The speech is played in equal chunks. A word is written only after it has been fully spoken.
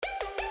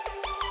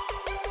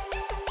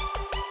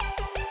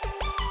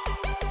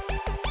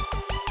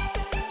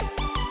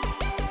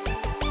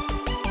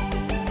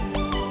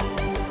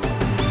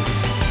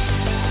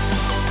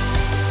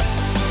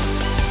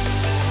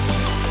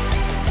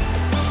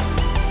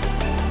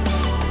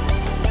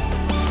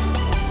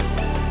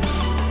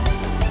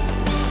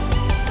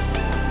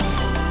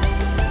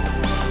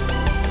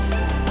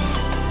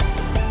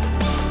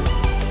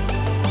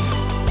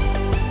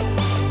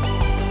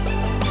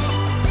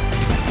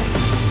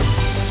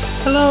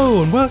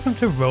Hello and welcome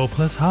to Roll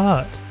Plus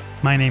Heart.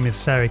 My name is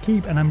Sarah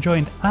Keep and I'm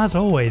joined as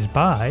always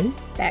by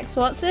Bex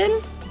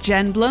Watson,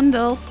 Jen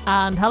Blundell,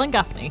 and Helen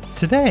Gaffney.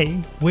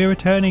 Today we're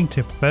returning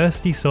to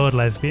Thirsty Sword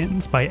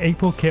Lesbians by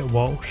April Kit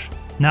Walsh.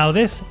 Now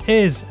this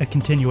is a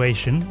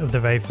continuation of the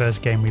very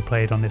first game we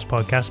played on this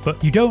podcast,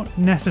 but you don't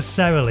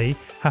necessarily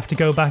have to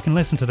go back and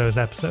listen to those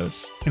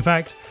episodes. In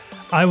fact,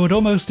 I would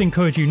almost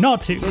encourage you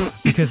not to,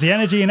 because the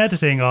energy and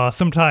editing are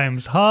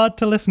sometimes hard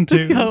to listen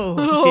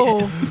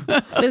to.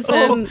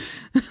 Listen,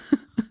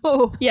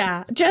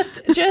 yeah,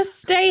 just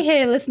stay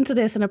here, listen to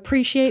this, and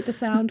appreciate the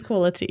sound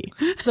quality.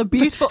 The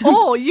beautiful.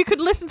 Or you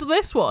could listen to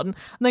this one and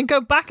then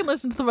go back and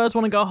listen to the first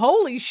one and go,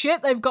 "Holy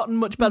shit, they've gotten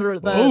much better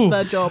at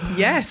their job."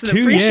 Yes, and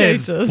 2 appreciate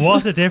years. us.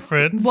 What a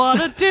difference!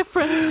 What a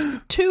difference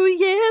 2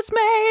 years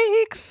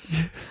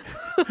makes.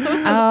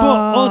 But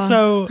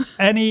also,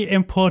 any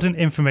important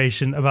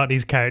information about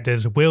these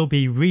characters will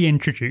be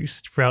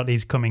reintroduced throughout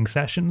these coming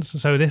sessions,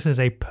 so this is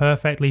a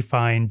perfectly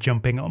fine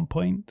jumping on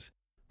point.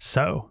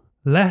 So,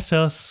 let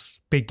us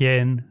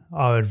begin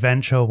our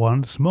adventure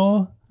once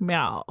more.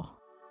 Meow.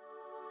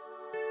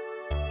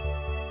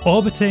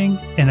 Orbiting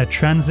in a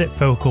transit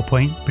focal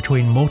point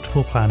between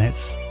multiple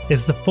planets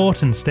is the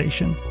Fortin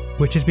Station,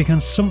 which has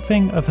become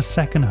something of a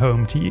second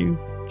home to you,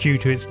 due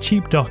to its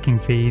cheap docking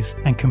fees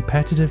and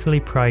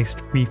competitively priced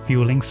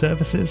refueling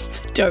services.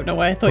 Don't know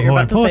why I thought you were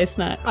about to say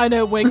snacks. I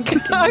know, wink.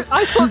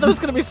 I thought there was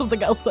going to be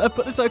something else there,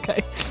 but it's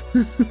okay.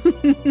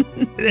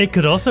 It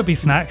could also be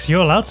snacks.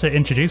 You're allowed to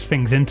introduce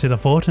things into the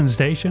Fortin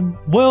Station.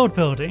 World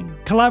building.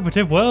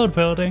 Collaborative world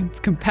building. It's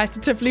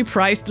competitively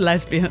priced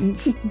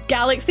lesbians.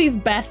 Galaxy's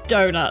best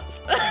donuts.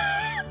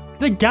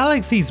 The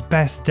galaxy's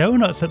best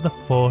donuts at the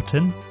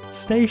Fortin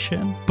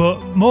Station.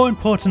 But more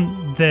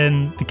important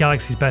than the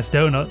galaxy's best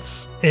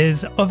donuts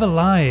is other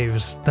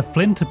lives, the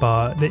Flinter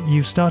Bar that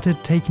you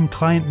started taking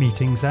client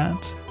meetings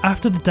at.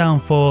 After the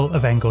downfall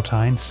of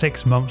Engeltine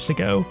 6 months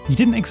ago, you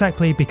didn't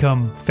exactly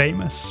become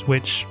famous,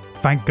 which,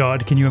 thank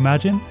God, can you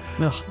imagine?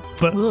 Ugh.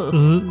 But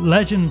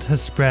legend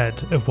has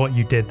spread of what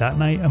you did that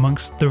night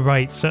amongst the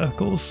right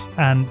circles,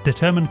 and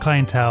determined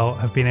clientele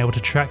have been able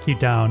to track you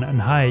down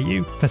and hire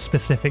you for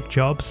specific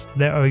jobs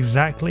that are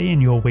exactly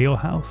in your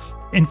wheelhouse.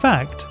 In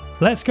fact,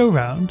 let's go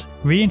round,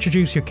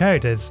 reintroduce your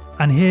characters,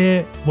 and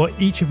hear what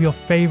each of your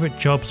favourite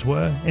jobs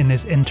were in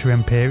this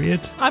interim period.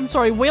 I'm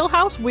sorry,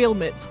 wheelhouse?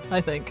 Wheelmitts,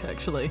 I think,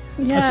 actually.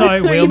 Yeah, sorry,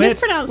 you Wheelmitts?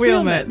 mispronounced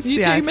Wheelmitts.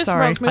 Wheelmitts. You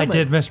mispronounced I Wheelmitts.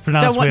 did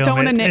mispronounce Don't want to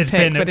Wheelmitts.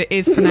 nitpick, but it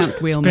is pronounced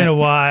wheelmitts. It's been a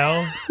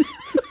while.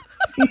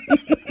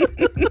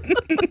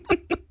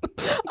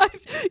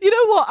 You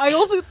know what? I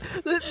also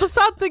the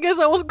sad thing is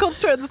I wasn't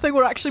concentrating on the thing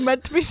we're actually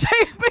meant to be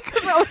saying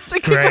because I was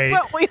thinking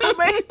about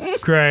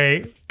Wheelmitts.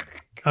 Great.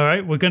 All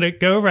right, we're going to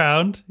go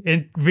around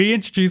and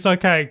reintroduce our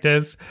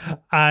characters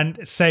and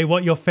say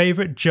what your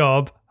favourite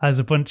job as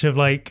a bunch of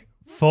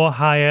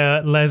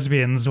for-hire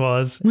lesbians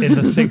was in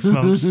the 6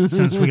 months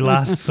since we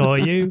last saw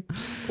you.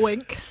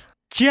 Wink.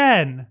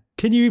 Jen,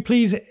 can you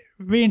please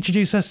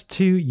reintroduce us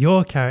to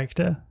your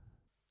character?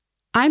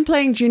 I'm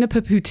playing Juniper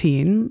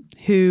Poutine,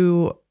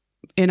 who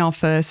in our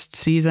first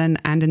season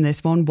and in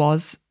this one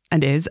was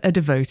and is a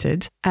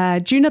devoted.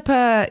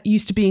 Juniper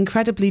used to be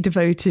incredibly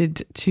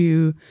devoted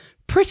to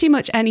pretty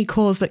much any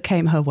cause that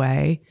came her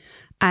way,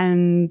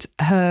 and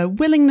her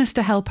willingness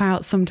to help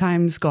out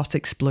sometimes got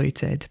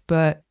exploited.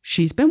 But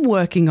she's been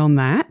working on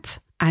that,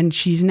 and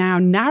she's now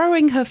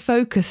narrowing her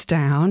focus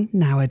down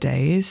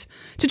nowadays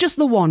to just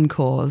the one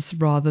cause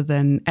rather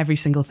than every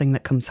single thing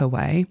that comes her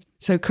way.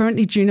 So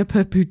currently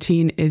Juniper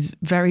Poutine is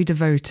very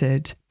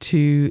devoted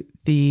to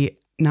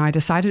now I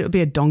decided it would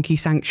be a donkey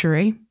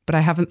sanctuary, but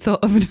I haven't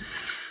thought of a name.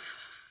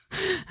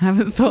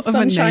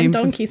 Sunshine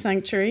Donkey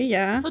Sanctuary,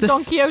 yeah. The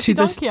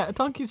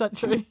donkey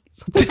sanctuary.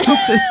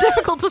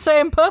 Difficult to say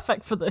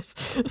imperfect for this.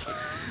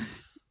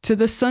 To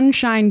the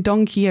Sunshine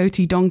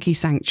Donkey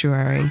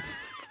Sanctuary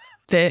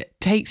that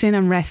takes in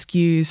and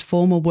rescues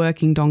former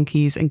working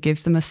donkeys and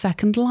gives them a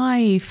second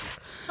life.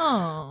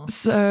 Oh.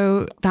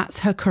 So that's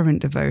her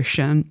current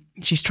devotion.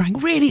 She's trying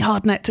really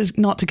hard not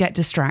to get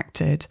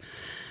distracted.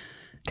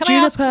 Can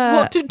I ask,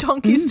 what do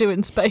donkeys do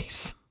in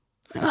space?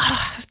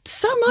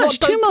 So much,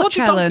 too much, what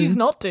do Helen. donkeys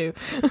not do?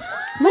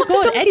 What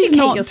do donkeys educate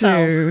not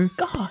yourself. do?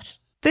 God.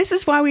 This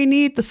is why we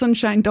need the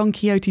Sunshine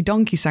Donkey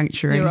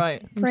Sanctuary. You're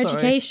right. For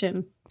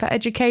education. For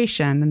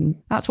education, and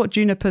that's what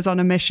Juniper's on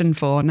a mission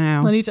for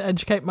now. I need to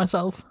educate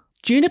myself.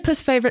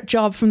 Juniper's favourite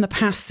job from the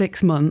past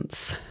 6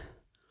 months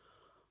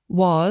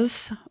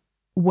was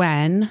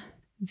when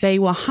they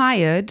were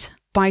hired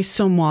by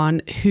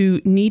someone who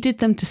needed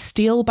them to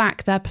steal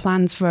back their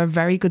plans for a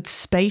very good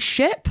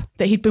spaceship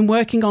that he'd been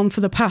working on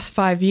for the past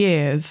 5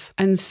 years.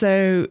 And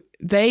so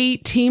they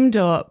teamed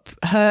up.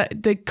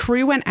 The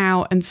crew went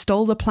out and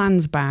stole the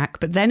plans back,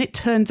 but then it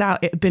turns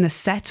out it had been a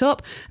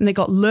setup and they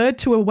got lured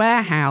to a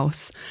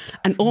warehouse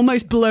and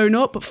almost blown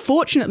up. But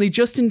fortunately,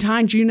 just in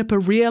time, Juniper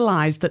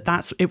realized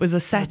that it was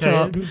a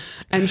setup,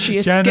 and she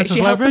escaped.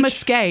 She helped them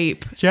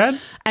escape. Jen?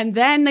 And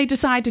then they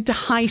decided to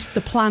heist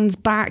the plans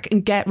back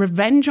and get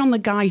revenge on the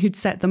guy who'd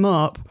set them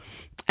up.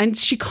 And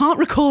she can't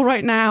recall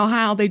right now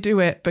how they do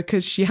it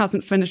because she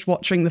hasn't finished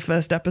watching the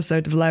first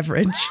episode of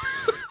Leverage.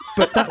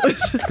 But that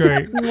was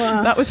great.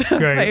 Wow. That was her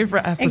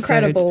favourite episode.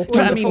 Incredible.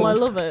 Wonderful, I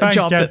love it. Thanks,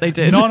 job Jen. that they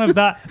did. None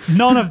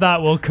of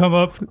that will come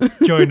up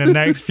during the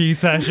next few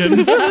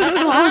sessions.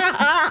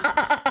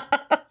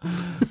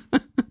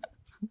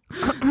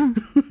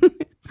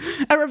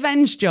 A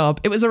revenge job.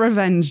 It was a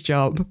revenge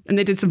job. And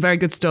they did some very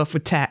good stuff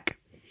with tech.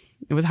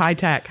 It was high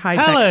tech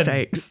Helen.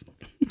 stakes.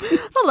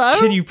 Hello.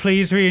 Can you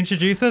please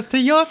reintroduce us to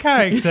your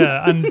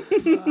character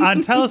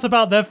and tell us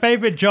about their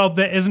favourite job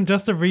that isn't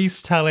just a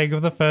retelling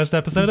of the first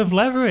episode of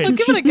Leverage? I'll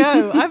give it a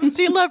go. I haven't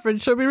seen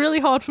Leverage, so it'd be really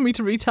hard for me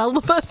to retell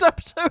the first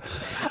episode.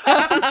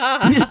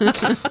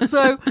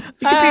 So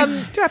You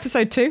could do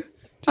episode 2.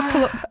 Just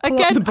pull up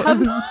again, the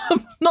button.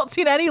 I've not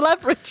seen any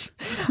Leverage.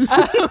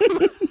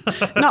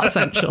 Not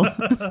essential.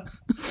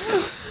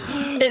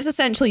 It's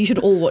essential you should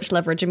all watch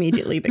Leverage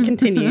immediately, but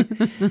continue.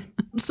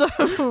 So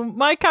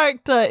my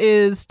character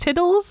is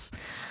Tiddles.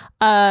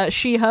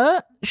 She,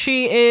 her.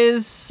 She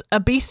is a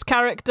beast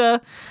character,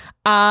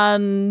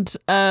 and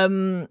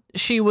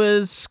she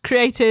was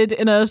created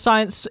in a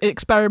science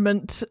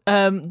experiment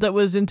that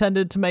was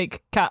intended to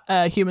make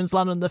humans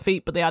land on their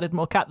feet, but they added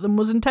more cat than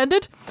was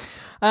intended.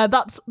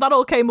 That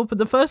all came up in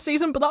the first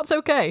season, but that's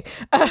okay.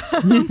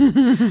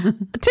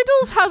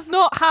 Tiddles has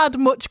not had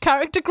much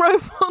character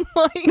growth,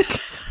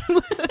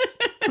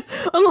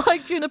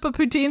 unlike Juniper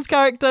Poutine's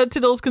character.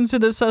 Tiddles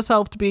considers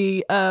herself to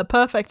be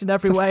perfect in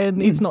every way and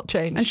needs not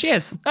change. And she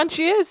is. And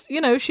she is.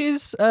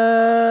 She's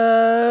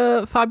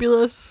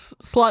fabulous,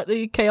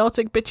 slightly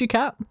chaotic, bitchy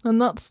cat. And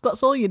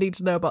that's all you need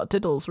to know about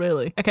Tiddles,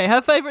 really. Okay,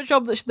 her favourite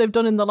job that they've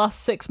done in the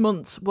last 6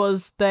 months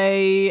was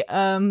they...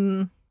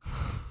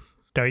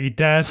 Don't you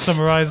dare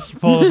summarise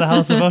Fall of the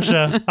House of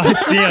Usher. I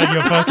see it on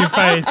your fucking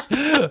face.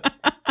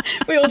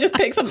 We all just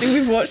pick something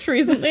we've watched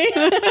recently.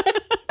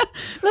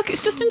 Look,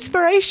 it's just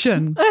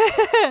inspiration.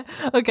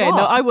 Okay, What?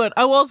 no, I won't.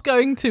 I was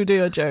going to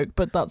do a joke,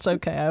 but that's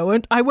okay. I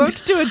won't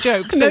do a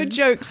joke. No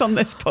jokes on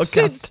this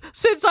podcast.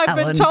 Since I've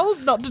Ellen. been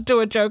told not to do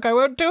a joke, I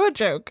won't do a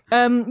joke.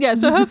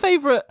 So her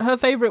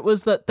favorite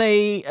was that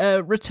they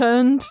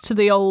returned to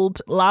the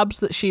old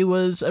labs that she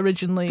was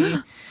originally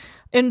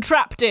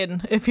entrapped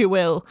in, if you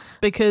will,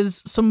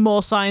 because some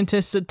more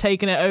scientists had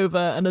taken it over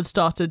and had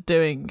started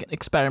doing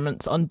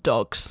experiments on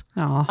dogs.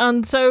 Aw.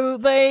 And so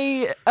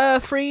they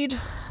freed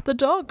the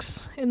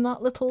dogs in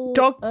that little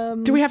Dog?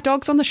 Do we have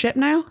dogs on the ship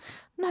now?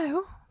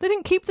 No, they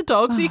didn't keep the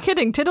dogs. Are you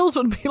kidding? Tiddles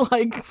would be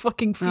like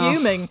fucking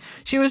fuming.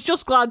 She was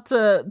just glad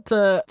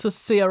to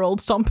see her old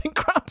stomping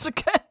grounds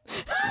again.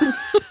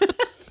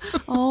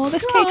 Oh,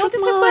 this cage was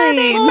this mine. is where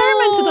they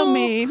experimented on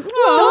me.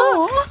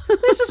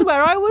 This is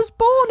where I was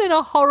born, in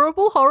a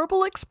horrible,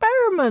 horrible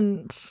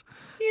experiment.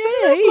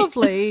 Isn't this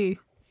lovely?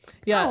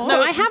 Yeah.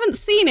 So I haven't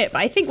seen it, but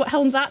I think what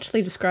Helen's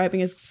actually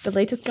describing is the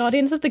latest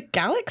Guardians of the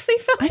Galaxy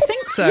film. I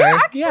think so. Yeah,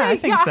 actually, I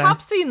think so. I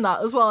have seen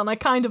that as well, and I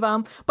kind of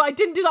am, but I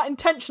didn't do that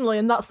intentionally,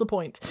 and that's the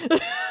point.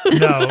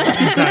 No,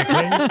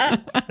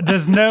 exactly.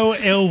 There's no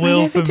ill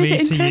will for did me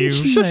it to you.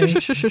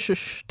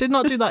 Shush. Did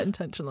not do that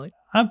intentionally.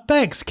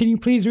 Bex, can you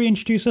please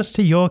reintroduce us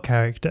to your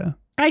character?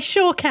 I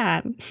sure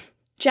can.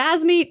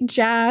 Jasmine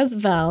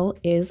Jazvel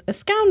is a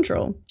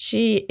scoundrel.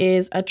 She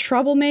is a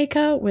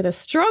troublemaker with a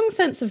strong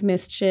sense of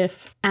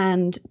mischief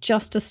and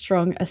just as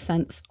strong a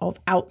sense of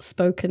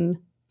outspoken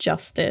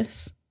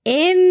justice.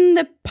 In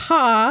the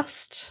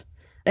past,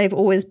 they've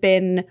always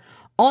been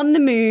on the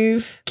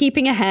move,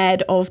 keeping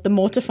ahead of the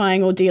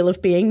mortifying ordeal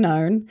of being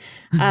known.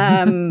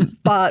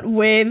 But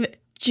with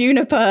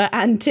Juniper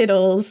and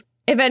Tiddles,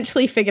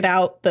 eventually figured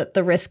out that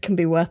the risk can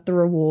be worth the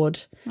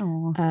reward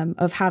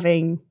of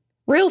having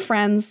real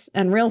friends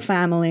and real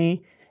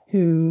family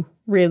who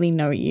really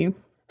know you.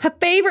 Her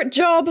favourite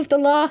job of the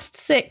last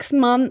 6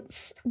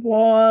 months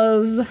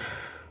was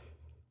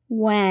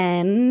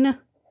when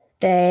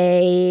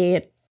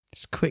they...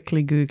 Just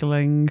quickly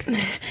Googling.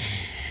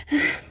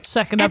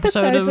 Second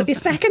episode of... The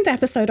second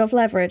episode of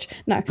Leverage.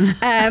 No.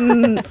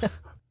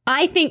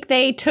 I think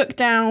they took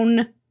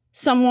down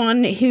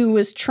someone who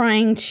was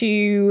trying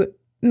to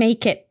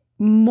make it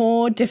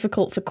more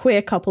difficult for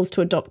queer couples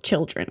to adopt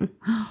children.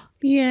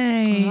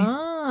 Yay.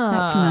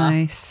 That's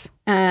nice.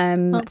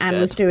 And good.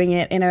 was doing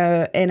it in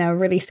a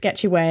really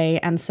sketchy way.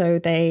 And so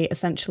they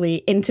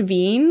essentially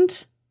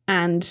intervened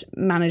and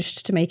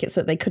managed to make it so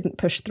that they couldn't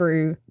push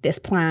through this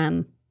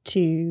plan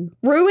to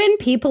ruin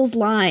people's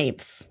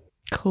lives.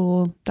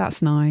 Cool.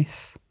 That's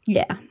nice.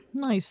 Yeah.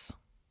 Nice.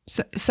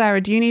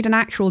 Sarah, do you need an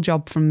actual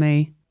job from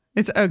me?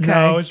 Is it okay?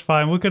 No, it's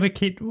fine. We're going to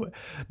keep...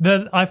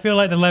 I feel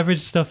like the Leverage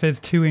stuff is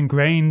too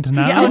ingrained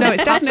now. Yeah, no,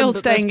 it's definitely all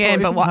happened at this staying in,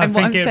 point. but what I I'm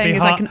think it'd saying be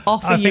is I hard- can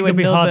offer I think you it'd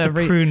be hard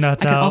another... to prune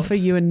that I can out. offer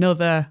you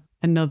another...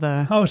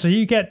 Oh, so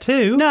you get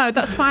 2? No,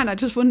 that's fine. I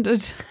just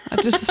wondered.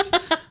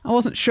 I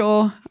wasn't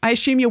sure. I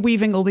assume you're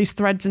weaving all these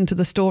threads into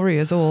the story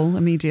as all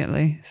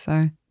immediately.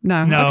 So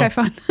no. Okay,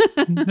 fine.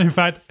 in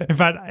fact,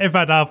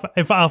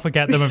 I'll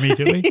forget them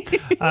immediately.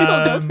 It's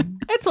all good.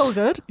 It's all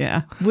good.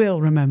 Yeah, we'll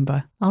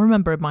remember. I'll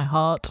remember in my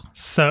heart.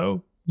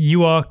 So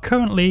You are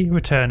currently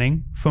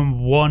returning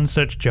from one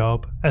such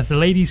job as the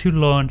Ladies Who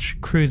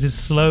Launch cruises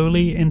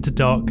slowly into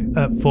dock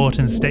at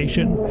Fortin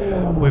Station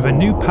with a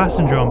new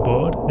passenger on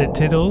board that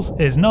Tiddles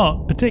is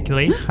not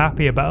particularly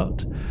happy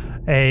about.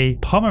 A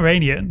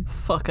Pomeranian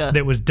Fucker.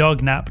 that was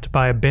dog-napped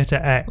by a bitter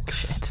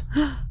ex. Shit.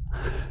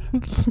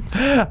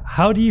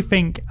 How do you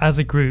think, as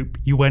a group,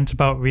 you went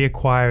about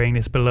reacquiring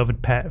this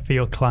beloved pet for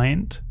your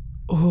client?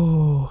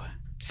 Oh,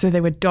 so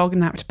they were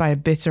dog-napped by a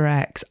bitter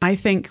ex. I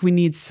think we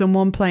need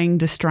someone playing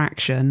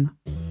distraction.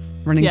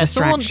 Running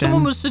distraction.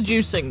 Someone was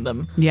seducing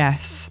them.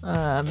 Yes.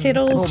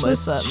 Tiddles was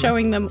certainly.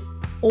 showing them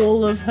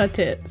all of her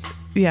tits.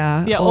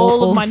 Yeah. Yeah,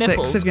 all of my 6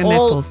 nipples. of your All-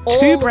 nipples. all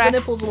 2 of the breasts,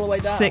 nipples all the way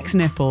down. 6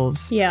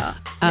 nipples. Yeah.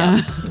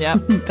 Yeah.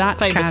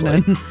 That's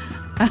Famously. canon.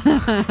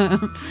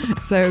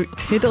 So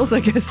Tiddles, I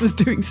guess, was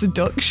doing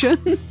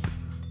seduction.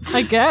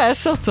 I guess.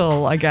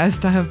 Subtle, I guess,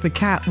 to have the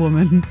cat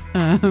woman.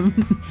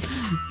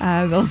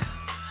 I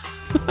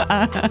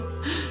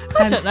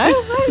don't know.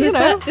 You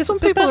know, some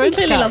people are person into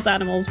clearly cats. loves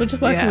animals. We're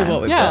just working with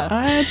what we've Yeah.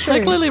 got. True.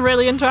 They're clearly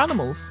really into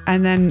animals.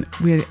 And then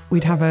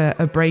we'd have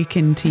a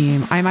break-in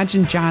team. I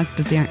imagine Jazz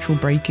did the actual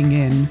breaking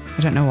in.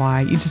 I don't know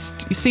why. It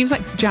seems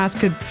like Jazz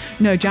could.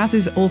 No, Jazz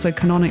is also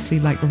canonically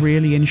like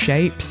really in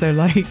shape, so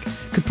like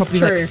could probably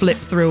True. like flip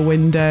through a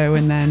window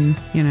and then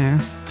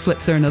flip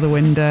through another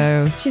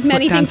window. She's flip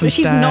many down things, some but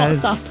she's not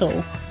stairs.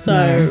 subtle.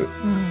 So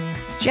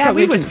Yeah,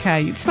 probably we wouldn't just- care.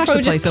 You'd smash the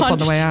probably place just up on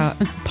the way out.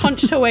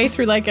 punched her way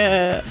through like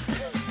a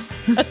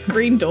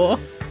screen door.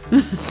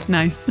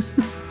 Nice.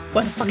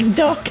 What a fucking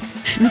dog.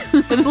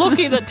 It's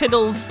lucky that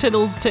Tiddles'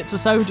 tits are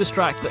so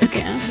distracting.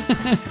 Yeah.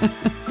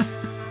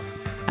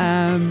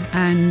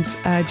 And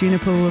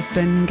Juniper will have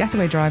been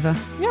getaway driver.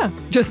 Yeah.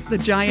 Just the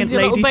giant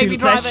Your little ladies baby who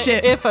their driver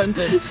ship. earphones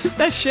in.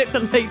 Their ship, the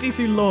Ladies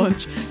Who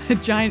Launch, a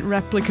giant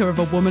replica of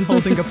a woman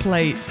holding a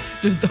plate,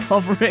 just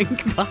hovering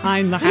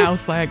behind the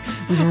house, like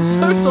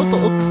So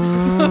subtle.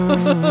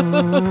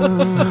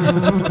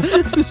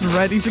 just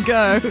ready to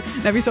go.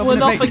 And every so We're often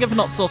nothing if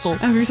not subtle.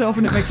 every so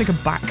often it makes like a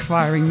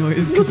backfiring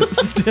noise because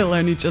it's still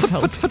only just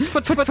held Foot.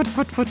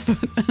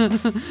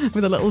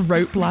 with a little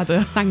rope ladder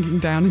hanging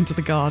down into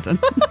the garden.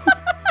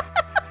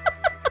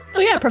 So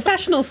yeah,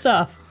 professional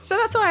stuff. So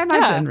that's what I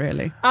imagine, Yeah.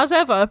 really. As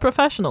ever,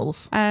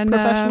 professionals. And,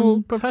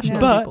 Professional But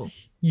people.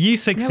 you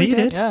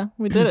succeeded. Yeah,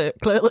 we did it,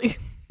 clearly.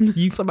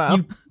 You, Somehow.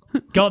 you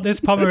got this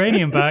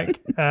Pomeranian back,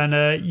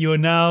 and you are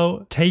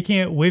now taking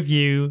it with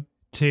you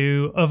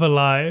to Other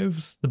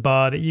Lives, the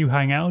bar that you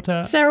hang out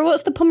at. Sarah,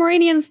 what's the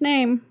Pomeranian's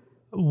name?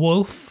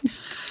 Wolf.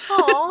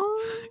 Aww.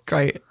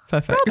 Great.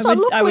 Perfect. That's I a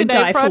lovely would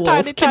name die for for a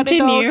tiny, Wolf. tiny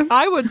Continue. dog.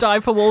 I would die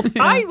for Wolf.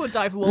 I would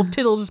die for Wolf.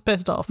 Tiddles is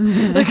pissed off.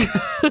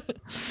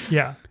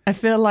 Yeah. I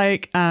feel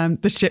like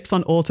the ship's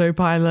on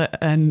autopilot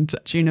and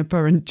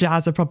Juniper and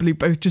Jazz are probably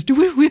both just,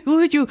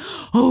 would you?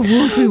 Oh,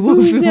 Wolfie,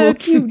 Wolfie,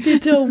 Wolfie.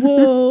 little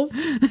wolf.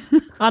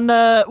 And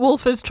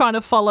Wolf is trying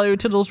to follow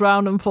Tiddles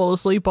round and fall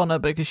asleep on her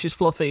because she's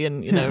fluffy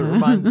and,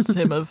 reminds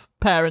him of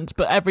parents.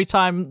 But every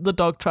time the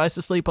dog tries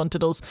to sleep on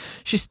Tiddles,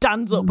 she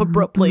stands up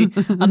abruptly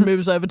and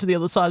moves over to the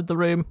other side of the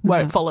room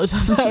where it follows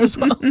her there as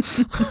well.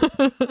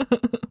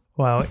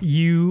 Well,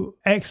 you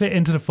exit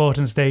into the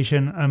Fortin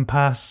station and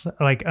pass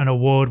like an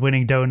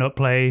award-winning donut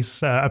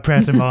place, a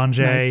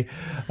pret-a-manger,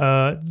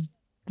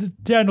 the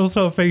general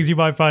sort of things you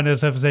might find at a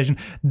surface station.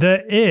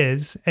 There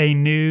is a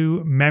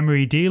new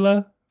memory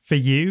dealer for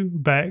you,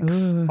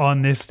 Bex,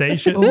 on this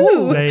station.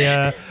 Ooh.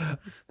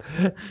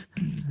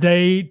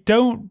 They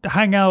don't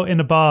hang out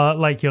in a bar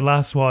like your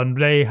last one.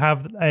 They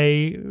have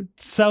a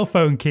cell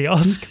phone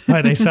kiosk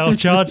where they sell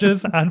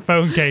chargers and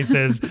phone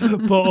cases,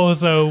 but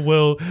also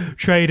will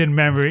trade in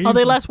memories. Are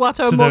they less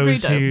Watto to and more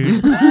those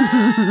Greedo?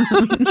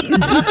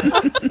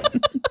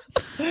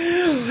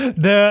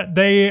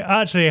 They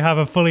actually have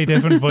a fully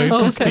different voice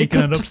and speak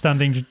in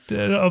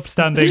an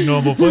upstanding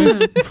normal voice.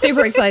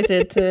 Super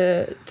excited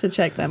to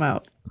check them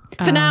out.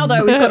 For now,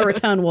 though, we've got to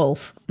return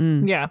Wolf.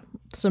 Yeah,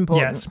 it's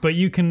important. Yes, but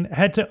you can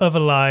head to Other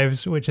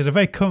Lives, which is a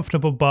very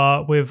comfortable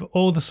bar with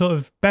all the sort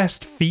of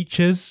best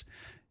features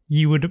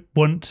you would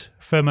want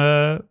from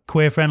a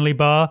queer-friendly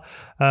bar.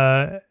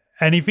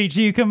 Any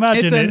feature you can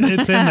imagine,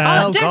 it's in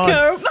there. Oh,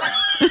 God.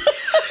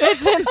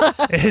 It's in there.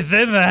 It's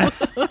in there.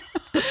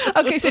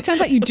 Okay, so it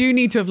turns out you do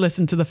need to have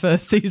listened to the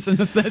first season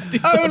of Thirsty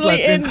Sword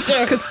Only in Lesbians, jokes.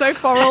 because so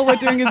far all we're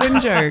doing is in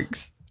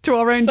jokes to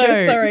our own So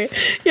jokes.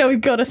 sorry. Yeah,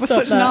 we've got to We're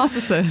stop such that.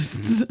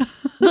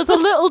 narcissists. There's a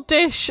little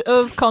dish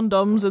of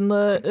condoms in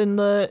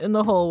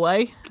the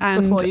hallway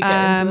And, before you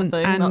get into the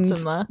thing. and That's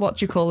in there. what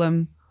do you call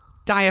them?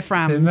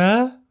 Diaphragms. In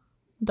there.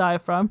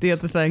 Diaphragms. The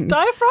other things.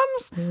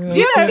 Diaphragms? Do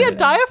you ever see a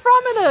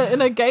diaphragm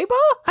in a gay bar?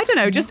 I don't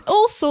know, just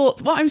all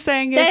sorts. What I'm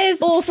saying is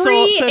There's all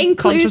free, sorts of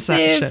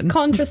inclusive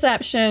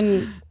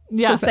contraception.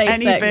 Yeah. for For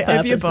any safe-sex bit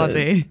of your purposes.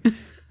 body.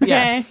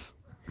 Yes.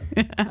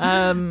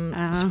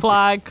 It's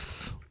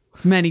flags.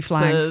 Many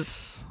flags.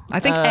 There's, I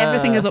think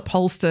everything is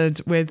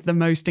upholstered with the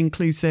most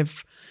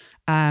inclusive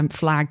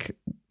flag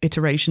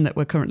iteration that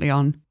we're currently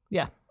on.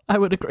 yeah, I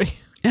would agree.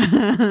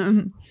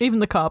 Even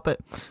the carpet.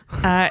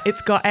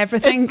 It's got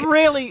everything. It's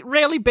really,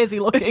 really busy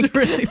looking. It's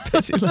really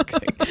busy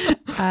looking.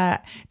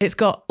 It's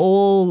got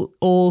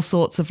all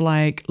sorts of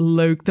like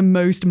the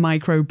most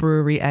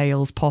microbrewery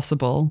ales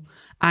possible,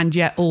 and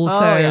yet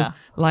also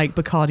like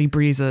Bacardi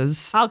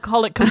breezers,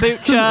 Alcoholic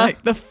kombucha,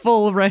 like the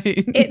full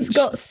range. It's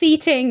got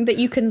seating that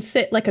you can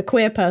sit like a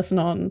queer person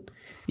on.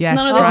 Yes,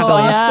 None of this straddle.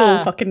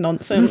 barstool fucking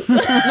nonsense.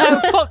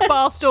 No, fuck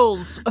bar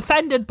stools.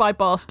 Offended by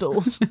bar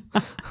stools.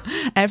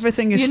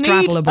 Everything is You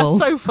need straddleable. a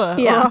sofa,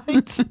 Yeah. all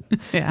right?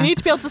 Yeah. You need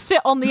to be able to sit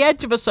on the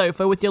edge of a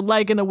sofa with your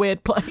leg in a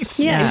weird place.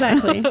 Yeah,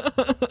 exactly.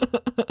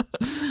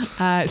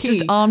 It's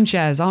just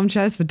armchairs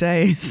for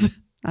days.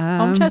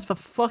 Armchairs for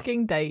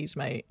fucking days,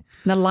 mate.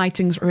 The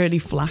lighting's really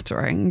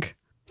flattering.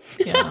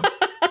 Yeah.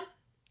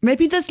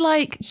 Maybe there's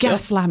like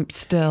gas lamps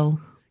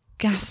still.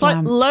 Gas It's like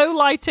lamps. low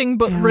lighting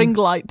but ring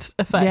light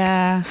effects.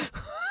 Yeah.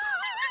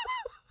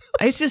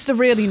 It's just a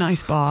really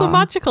nice bar. It's a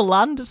magical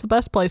land. It's the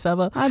best place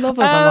ever. I love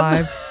other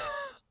lives.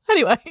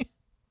 Anyway.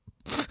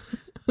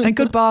 And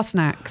good bar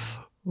snacks.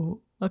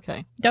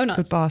 Okay. Donuts.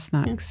 Good bar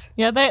snacks.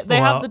 Yeah, they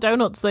Wow. have the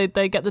donuts. They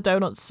get the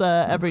donuts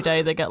every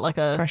day. They get like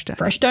a Fresh donuts.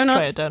 Fresh tray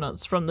donuts. of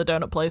donuts from the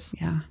donut place.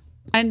 Yeah.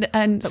 And we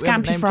haven't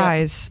scampi named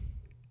fries.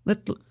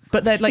 But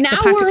they're like Now the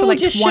packets we're are all like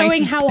just twice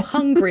showing as how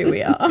hungry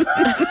we are.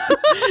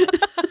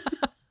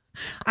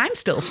 I'm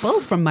still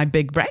full from my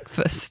big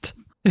breakfast.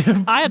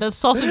 I had a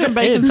sausage and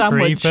bacon It's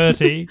sandwich.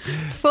 3:30.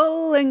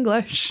 Full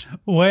English.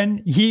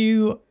 When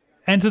you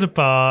enter the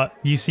bar,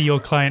 you see your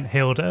client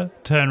Hilda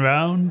turn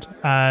round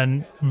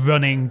and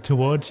running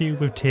towards you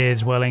with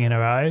tears welling in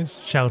her eyes,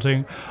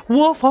 shouting,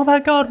 "Wolf! Oh my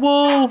God,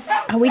 Wolf!"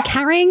 Are we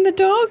carrying the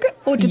dog?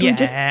 Or did we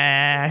just...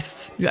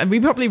 Yes. We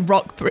probably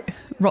rock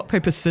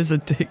paper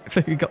scissors for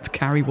who got to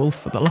carry Wolf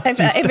for the last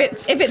few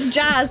steps. If it's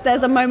Jazz,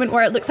 there's a moment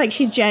where it looks like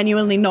she's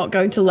genuinely not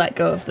going to let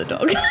go of the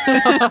dog.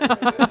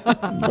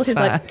 So she's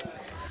like,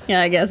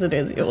 yeah, I guess it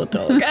is your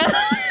dog.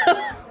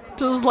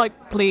 Just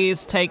like,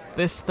 please take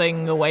this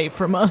thing away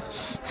from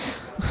us.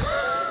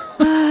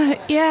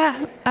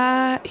 Here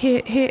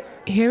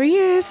he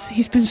is.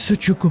 He's been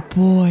such a good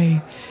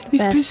boy.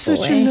 He's been Best such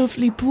boy. a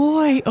lovely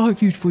boy. Oh,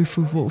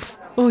 beautiful Wolf.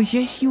 Oh,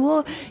 yes, you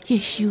are.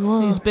 Yes, you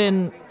are. He's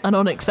been an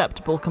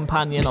unacceptable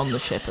companion on the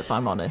ship, if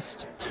I'm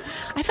honest.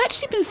 I've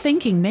actually been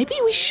thinking maybe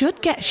we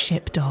should get a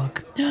ship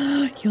dog.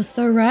 You're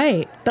so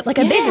right. But like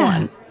a big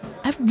one.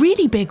 A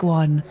really big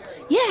one.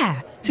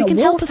 Yeah. So A he can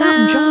help us out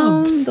in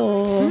jobs.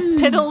 wolfhound or...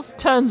 Tiddles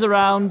turns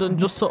around and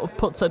just sort of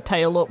puts her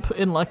tail up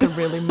in like a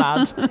really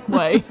mad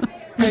way.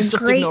 He's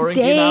just Great ignoring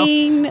you now.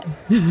 Dane.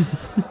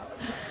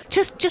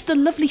 Just a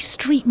lovely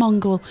street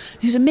mongrel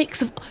who's a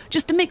mix of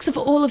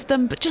all of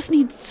them, but just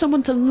needs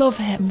someone to love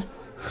him.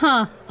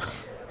 Huh.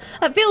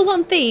 That feels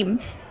on theme.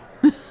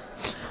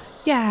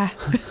 Yeah.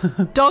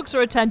 Dogs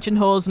are attention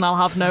whores, and I'll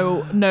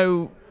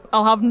have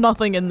I'll have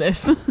nothing in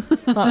this.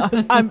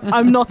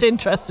 I'm not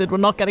interested. We're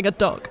not getting a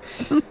dog.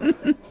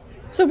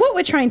 So what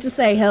we're trying to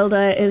say,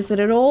 Hilda, is that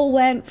it all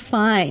went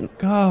fine.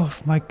 Oh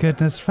my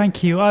goodness,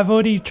 thank you. I've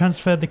already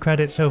transferred the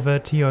credits over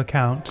to your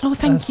account. Oh,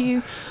 thank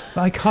you.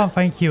 I can't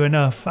thank you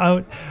enough.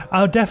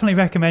 I'll definitely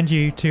recommend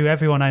you to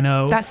everyone I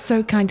know. That's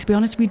so kind. To be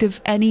honest, we'd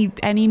have any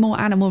more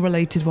animal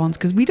related ones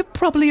because we'd have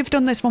probably have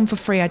done this one for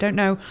free. I don't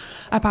know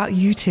about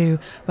you two,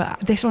 but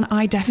this one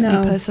I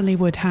definitely personally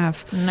would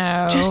have.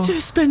 No. Just to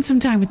spend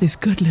some time with this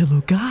good little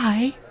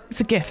guy.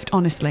 It's a gift,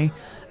 honestly.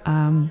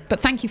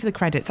 But thank you for the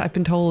credits. I've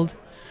been told.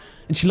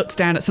 And she looks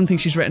down at something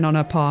she's written on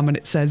her palm and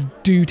it says,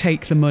 "Do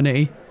take the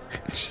money."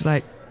 She's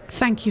like,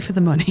 "Thank you for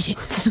the money."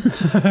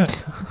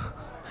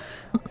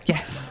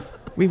 Yes,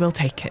 we will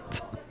take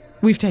it.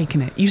 We've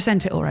taken it. You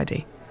sent it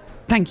already.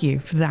 Thank you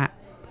for that.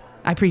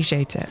 I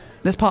appreciate it.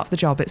 That's part of the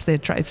job. It's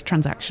it's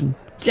transaction.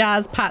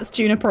 Jazz pats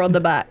Juniper on the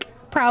back.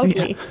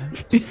 Proudly.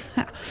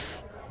 Yeah.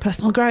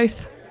 Personal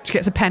growth. She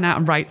gets a pen out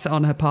and writes it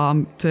on her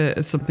palm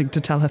as something to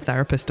tell her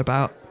therapist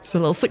about. It's a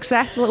little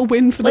success, a little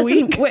win for the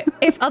week.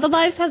 If Other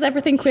Lives has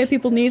everything queer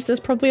people needs, there's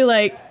probably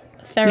like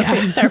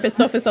therapist's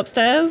office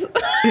upstairs.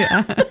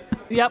 Yeah.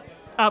 Yep,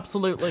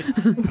 absolutely.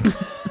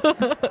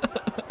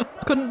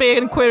 Couldn't be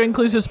in a queer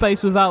inclusive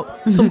space without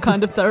some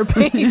kind of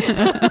therapy.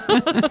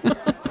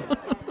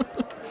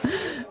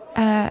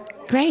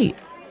 Great.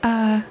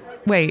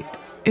 Wait,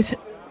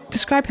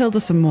 describe Hilda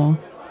some more.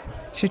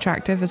 Is she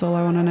attractive is all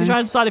I want to know. You're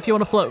trying to decide if you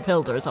want to float with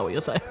Hilda, is that what you're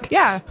saying?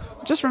 Yeah,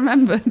 just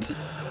remember,d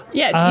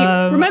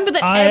Yeah, you remember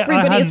that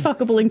everybody is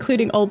hadn't- fuckable,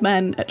 including old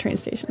men at train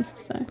stations.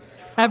 So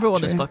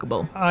Everyone is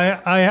fuckable.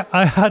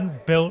 I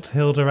hadn't built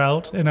Hilda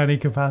out in any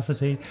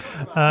capacity.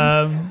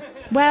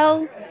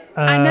 Well,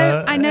 I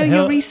know Hil-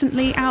 you're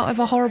recently out of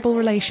a horrible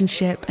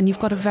relationship and you've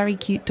got a very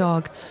cute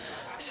dog.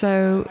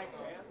 So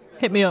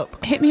Hit me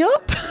up. hit me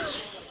up.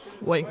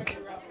 Wink.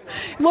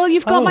 Well,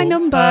 you've got my Oh,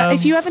 number.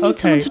 If you ever need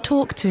someone okay. to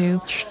talk to,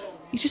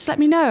 you just let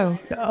me know.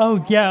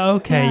 Oh yeah,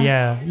 okay,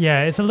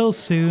 yeah. It's a little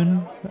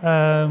soon.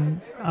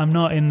 I'm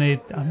not in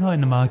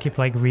the market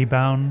for like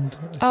rebound.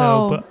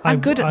 So, but I'm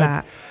good at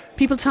that.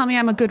 People tell me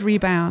I'm a good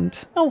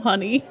rebound. oh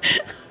honey.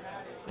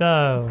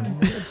 Oh.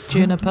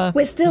 Juniper.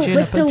 We're still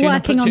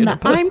working on that.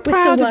 I'm We're still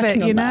proud of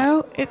working it, on you that.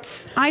 know.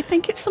 I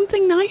think it's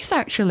something nice,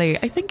 actually.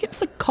 I think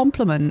it's a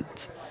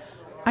compliment.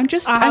 I'm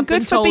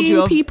good for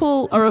being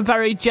people. Are a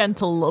very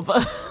gentle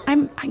lover.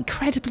 I'm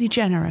incredibly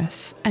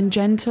generous and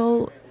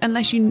gentle,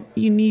 unless you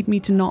need me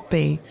to not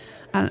be,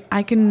 and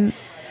I can.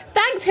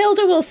 Thanks,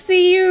 Hilda. We'll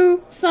see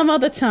you some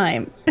other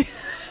time.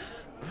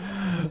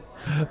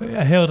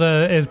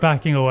 Hilda is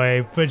backing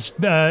away, but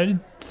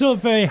still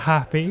very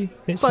happy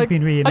that she's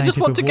been reunited I just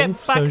want with to get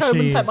Wolf, back so home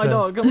and pet she's, my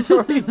dog. I'm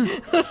sorry.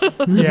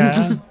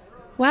 Yeah.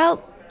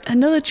 Well,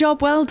 another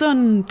job well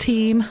done,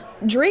 team.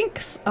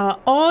 Drinks are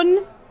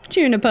on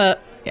Juniper.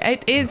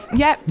 It is.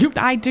 Yep.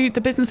 I do. The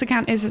business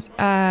account is,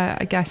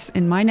 I guess,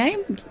 in my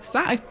name. Is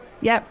that?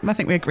 Yep. I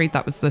think we agreed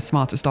that was the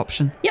smartest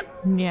option. Yep.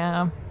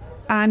 Yeah.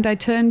 And I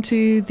turn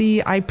to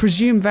the, I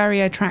presume, very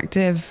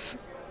attractive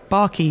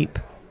barkeep.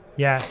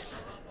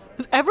 Yes.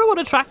 Is everyone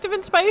attractive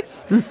in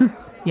space?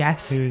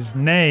 Yes. Whose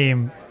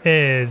name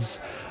is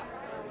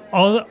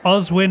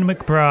Oswin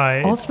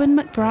McBride. Oswin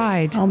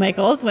McBride. I'll make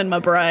Oswin my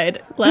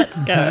bride.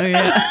 Let's go. Oh,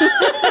 yeah.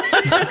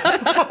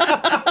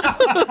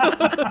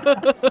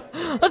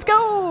 Let's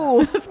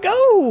go. Let's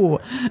go.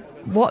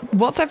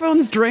 What's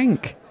everyone's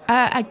drink?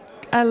 A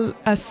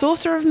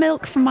saucer of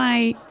milk for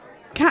my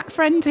cat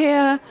friend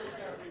here.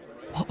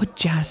 What would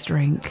Jazz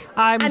drink?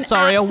 I'm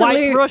sorry, a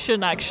white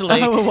Russian, actually.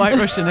 Oh, a white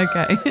Russian,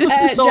 okay.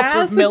 Saucer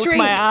Jazz of milk would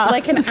drink my ass.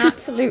 like an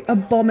absolute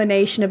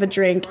abomination of a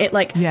drink. It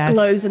Yes.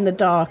 glows in the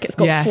dark. It's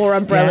got Yes, 4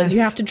 umbrellas. yes.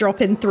 You have to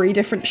drop in 3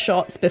 different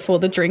shots before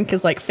the drink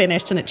is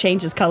finished, and it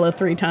changes color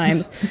 3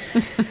 times.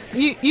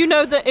 You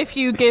know that if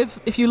you let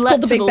called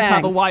the Big Tiddles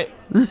have Bang.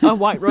 a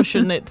white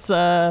Russian, cats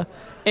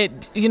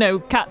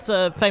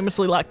are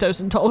famously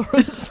lactose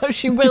intolerant, so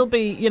she will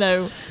be,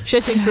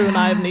 shitting through an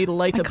eye of needle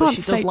later, but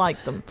she does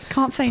like them.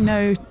 Can't say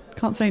no.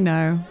 Can't say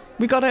no.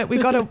 We got a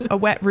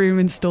wet room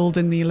installed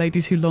in the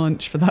Ladies Who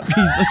Launch for that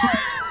reason.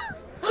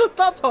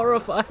 That's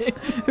horrifying.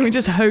 We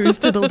just hose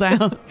Tiddles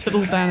down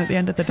at the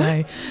end of the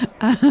day.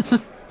 And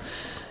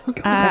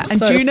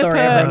so sorry,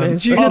 everyone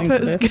who's listening to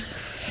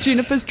this.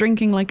 Juniper's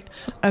drinking like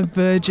a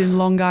virgin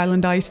Long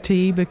Island iced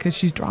tea because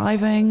she's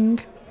driving.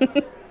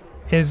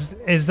 Is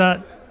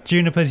that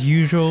Juniper's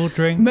usual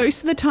drink?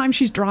 Most of the time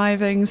she's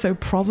driving, so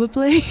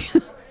probably.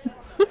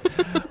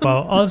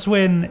 Well,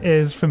 Oswin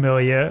is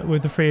familiar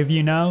with the 3 of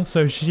you now,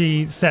 so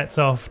she sets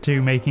off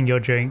to making your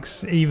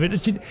drinks.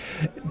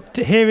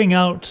 Hearing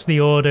out the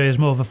order is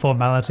more of a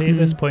formality at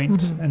this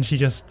point, and she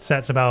just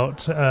sets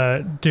about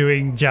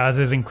doing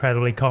Jazz's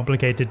incredibly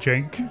complicated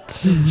drink,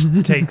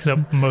 which takes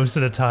up most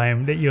of the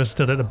time that you're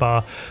stood at the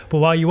bar. But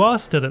while you are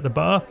stood at the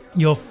bar,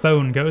 your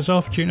phone goes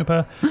off,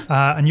 Juniper,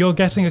 and you're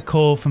getting a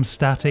call from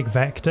Static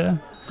Vector.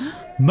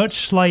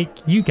 Much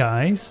like you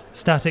guys,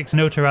 Static's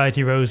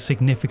notoriety rose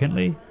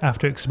significantly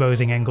after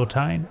exposing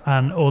Engeltine,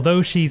 and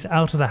although she's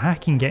out of the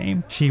hacking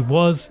game, she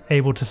was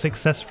able to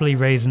successfully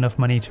raise enough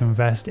money to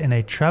invest in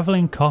a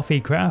traveling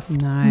coffee craft.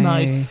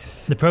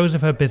 Nice. The pros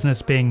of her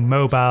business being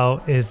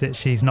mobile is that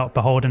she's not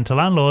beholden to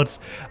landlords,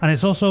 and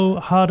it's also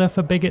harder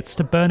for bigots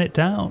to burn it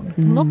down.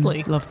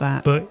 Lovely. Love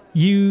that. But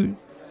you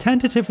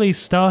tentatively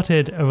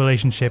started a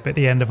relationship at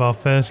the end of our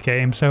first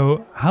game,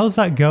 so how's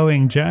that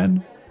going,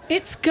 Jen?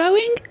 It's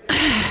going.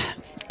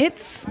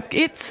 It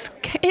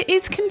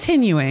is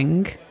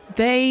continuing.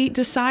 They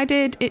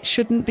decided it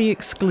shouldn't be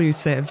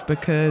exclusive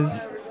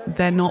because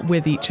they're not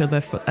with each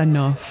other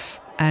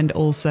enough, and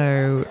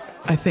also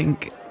I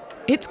think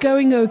it's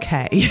going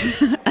okay.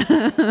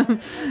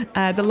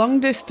 The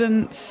long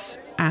distance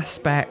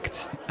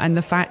aspect and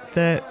the fact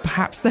that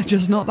perhaps they're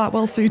just not that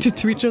well suited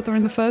to each other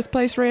in the first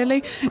place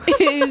really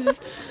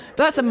is.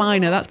 That's a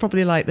minor. That's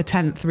probably like the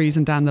 10th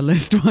reason down the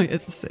list why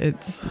it's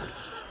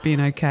been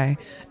okay.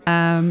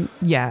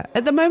 Yeah,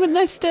 at the moment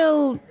there's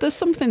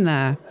something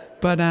there,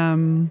 but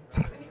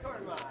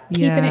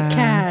Keeping it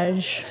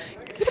cash.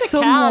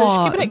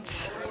 somewhat. Keeping it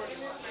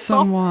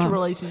soft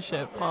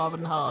relationship rather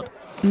than hard.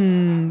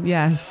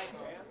 Yes.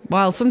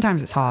 Well,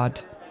 sometimes it's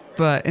hard,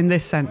 but in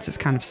this sense it's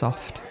kind of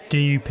soft. Do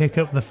you pick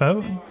up the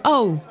phone?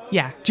 Oh,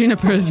 yeah.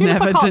 Juniper has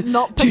never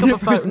not pick up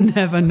a Juniper's phone.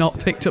 never not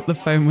picked up the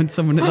phone when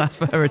someone has asked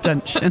for her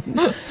attention.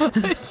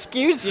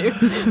 Excuse you.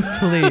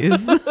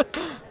 Please.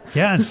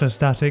 Yeah, and so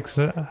Static's...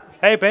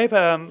 hey, babe,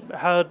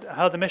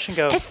 how'd the mission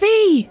go?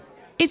 SV!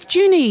 It's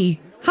Junie.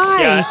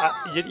 Hi.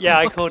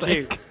 I called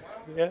you.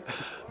 Yeah.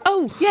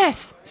 Oh,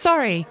 yes.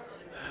 Sorry.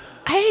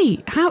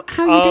 Hey, how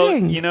are you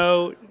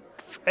doing?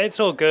 It's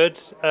all good.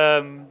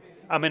 I'm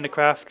in the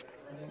craft.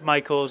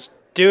 Michael's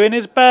doing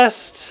his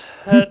best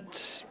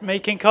at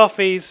making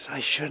coffees. I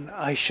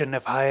shouldn't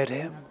have hired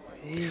him.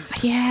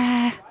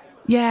 Yeah,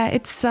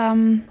 it's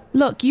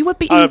look, you were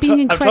being I'm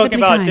incredibly talking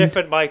about kind. a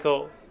different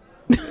Michael,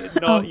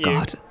 not you.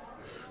 God.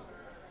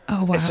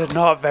 Oh wow. It's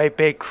not a very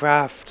big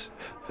craft.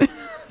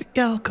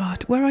 Oh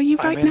God, where are you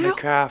right I'm in now? the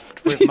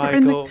craft with You're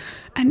in the- Michael.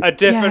 and- A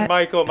different yeah.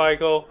 Michael.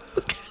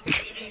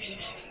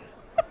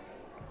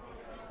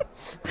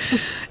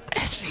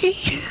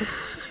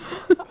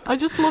 SV. I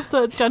just love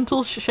the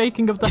gentle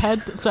shaking of the head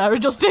that Sarah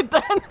just did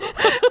then.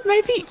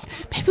 Maybe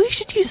we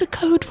should use a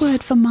code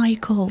word for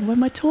Michael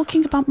when we're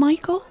talking about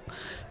Michael.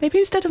 Maybe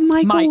instead of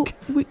Michael, Mike.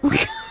 we call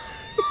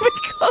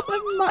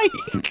him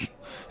Mike.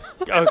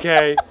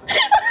 Okay.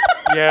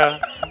 Yeah.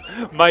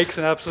 Mike's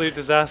an absolute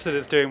disaster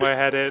that's doing my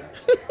head in.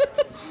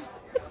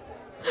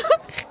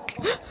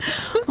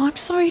 Oh, I'm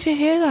sorry to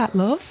hear that,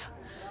 love.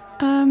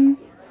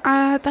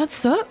 That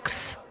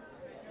sucks.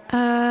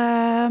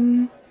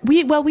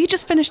 We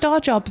just finished our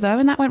job though,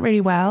 and that went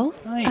really well.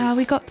 Nice.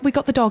 We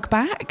got the dog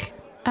back.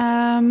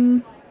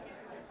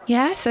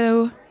 Yeah,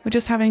 so we're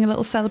just having a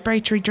little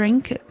celebratory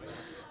drink at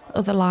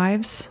Other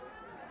Lives.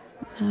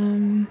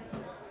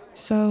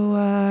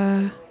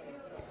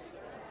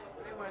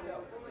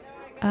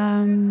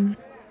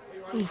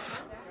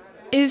 Oof.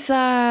 Is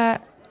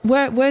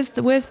where's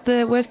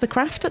the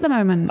craft at the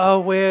moment? Oh,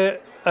 we're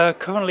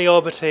currently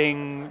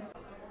orbiting.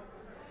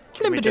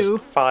 Give me just Flimbadoo.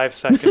 5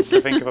 seconds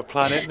to think of a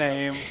planet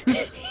name.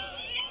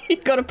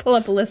 You've got to pull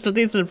up a list of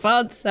these in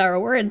advance, Sarah.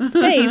 We're in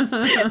space.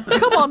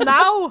 Come on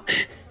now.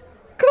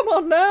 Come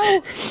on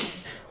now.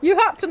 You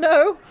had to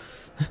know.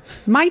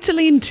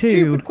 Mytilene 2.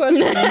 Stupid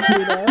question.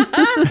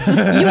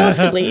 You ought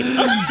to leave.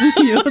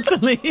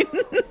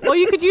 Mytilene. Or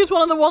you could use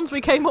one of the ones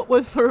we came up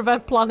with for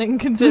event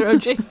planning in Zero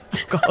G.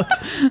 God.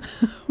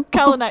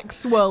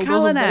 Kalanex world,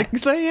 wasn't it? Kalanex.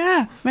 So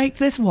yeah, make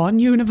this one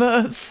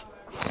universe.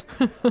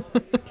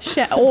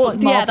 Shit. like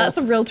Yeah, Marvel. that's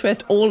the real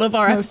twist. All of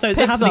our episodes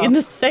are happening Pixar. in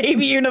the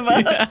same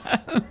universe.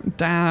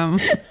 Damn.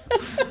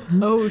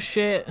 Oh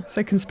shit.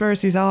 So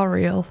conspiracies are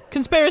real.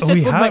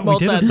 Conspiracists would make more we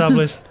did sense.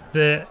 establish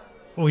that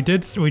we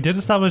did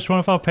establish one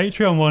of our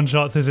Patreon one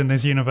shots is in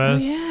this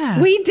universe.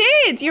 Yeah. We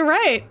did. You're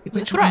right.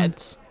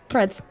 Threads.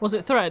 Threads. Was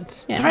it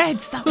Threads? Yeah.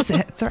 Threads, that was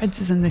it.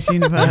 Threads is in this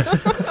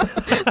universe.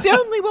 It's the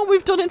only one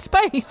we've done in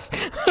space.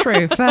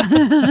 True. Fair.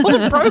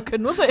 Wasn't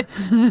broken, was it?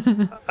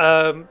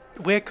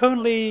 We're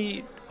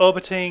currently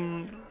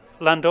orbiting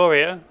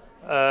Landoria.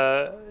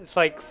 It's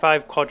like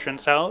 5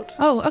 quadrants out.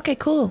 Oh, okay,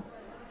 cool.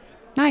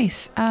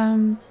 Nice.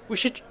 We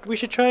should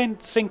try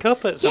and sync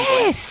up at some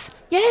point.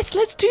 Yes,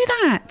 let's do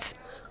that.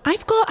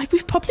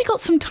 We've probably got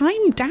some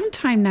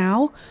downtime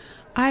now.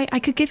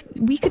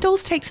 We could all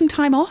take some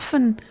time off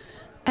and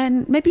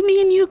maybe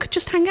me and you could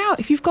just hang out.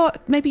 If you've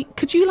got, maybe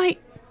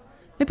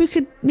we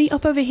could meet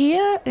up over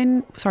here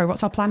sorry,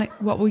 what's our planet?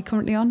 What are we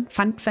currently on?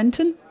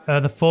 Fenton?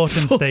 The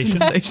Fortin station.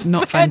 Station,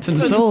 not Fenton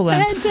at all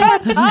then.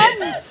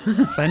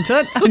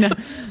 Fenton? I know.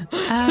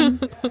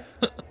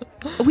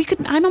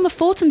 I'm on the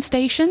Fortin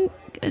station.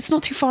 It's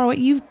not too far away.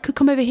 You could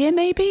come over here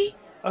maybe?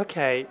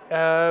 Okay.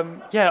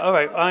 Yeah. All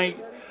right.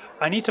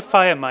 I need to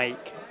fire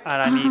Mike,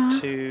 and I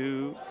need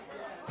to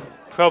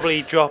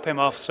probably drop him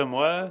off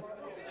somewhere.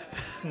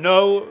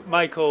 No,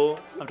 Michael.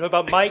 I'm talking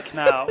about Mike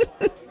now.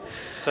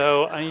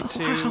 So I need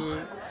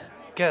to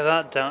get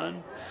that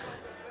done.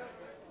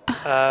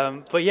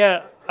 But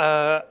yeah,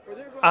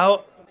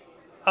 I'll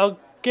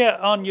get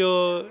on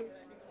your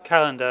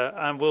calendar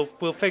and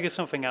we'll figure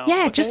something out.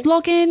 Yeah, okay? just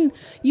log in.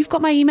 You've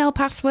got my email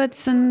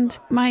passwords and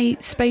my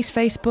space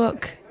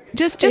Facebook.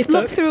 Just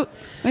look through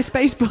my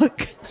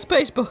Spacebook.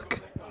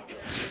 Spacebook.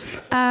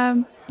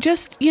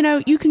 Just,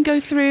 you can go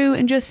through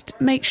and just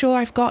make sure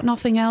I've got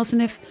nothing else.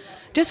 And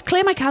just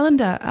clear my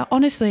calendar,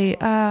 honestly.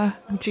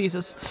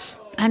 Jesus.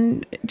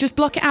 And just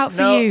block it out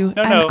for No, you.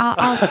 no, and no.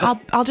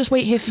 I'll just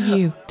wait here for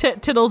you.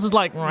 Tiddles is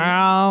like,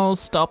 wow,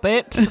 stop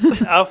it.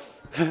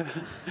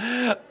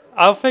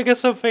 I'll figure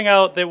something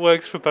out that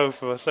works for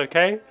both of us,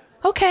 okay?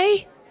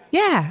 Okay.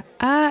 Yeah.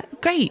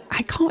 Great.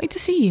 I can't wait to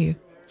see you.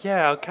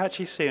 Yeah, I'll catch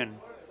you soon.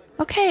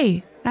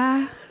 Okay.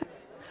 I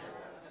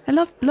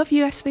love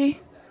you, SV.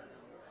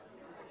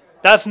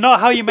 That's not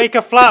how you make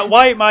a flat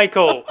white,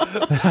 Michael.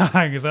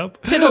 Hang us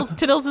up.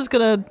 Tiddles is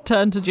going to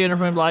turn to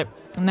Juniper and be like,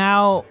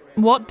 now,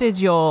 what did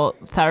your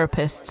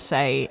therapist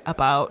say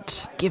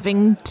about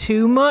giving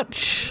too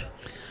much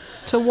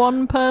to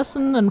one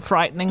person and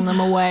frightening them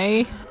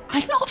away?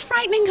 I'm not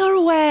frightening her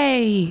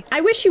away.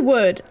 I wish you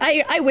would.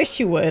 I wish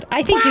you would.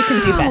 I think you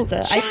can do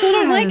better. I still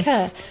don't like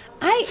her.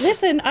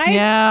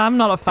 Yeah, I'm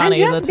not a fan I'm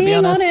either, just to be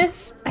being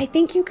honest. I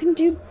think you can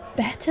do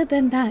better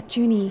than that,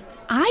 Junie.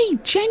 I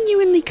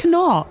genuinely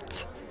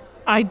cannot.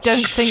 I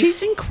don't think...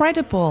 She's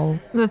incredible.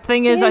 The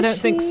thing is, I Is don't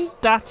think she?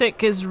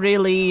 Static is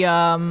really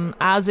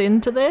as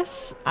into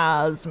this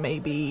as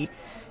maybe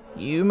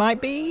you might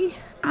be.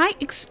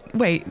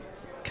 Wait,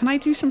 can I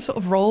do some sort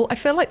of roll? I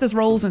feel like there's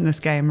rolls in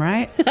this game,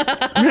 right?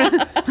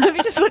 Let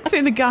me just look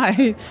through the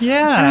guy.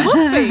 Yeah.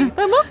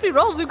 There must be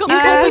roles. We've got You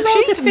these told whole me big roll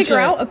to sheets and figure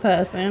shit. out a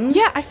person.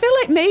 Yeah, I feel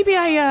like maybe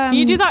I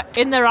You do that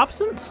in their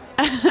absence?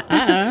 Ask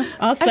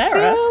I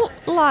Sarah. feel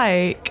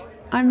like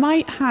I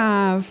might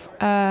have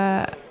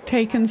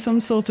taken some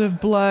sort of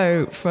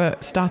blow for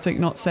Static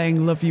not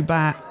saying love you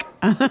back.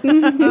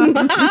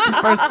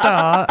 for a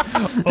start.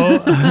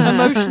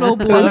 Emotional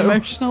blow. An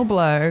emotional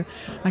blow.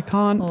 I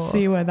can't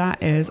see where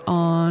that is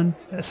on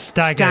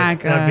Stagger.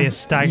 That'd be a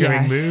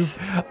staggering move.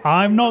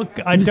 I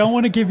don't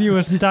want to give you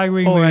a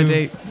staggering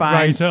Already, move fine.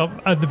 right up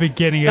at the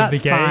beginning of the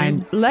game. That's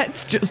fine.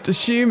 Let's just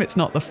assume it's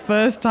not the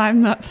first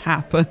time that's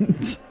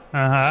happened.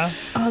 Uh-huh.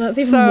 Oh, that's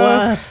even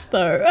worse,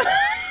 though.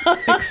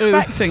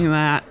 Expecting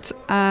that.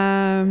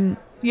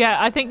 Yeah,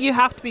 I think you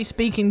have to be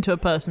speaking to a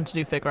person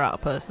to figure out a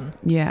person.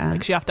 Yeah.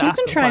 Like, you have to You ask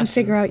can them try and questions.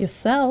 figure out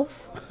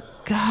yourself.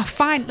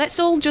 Fine. Let's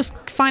all just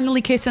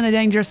finally kiss in a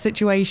dangerous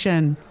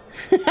situation.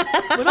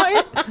 We're not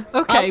in-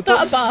 Okay, I'll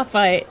start a bar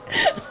fight.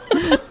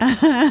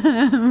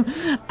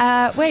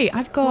 Wait,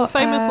 I've got... We're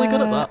famously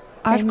good at that.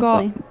 I've got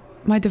Famously.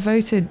 my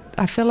devoted...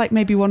 I feel like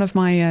maybe one of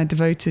my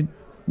devoted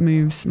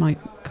moves might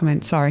come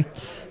in. Sorry.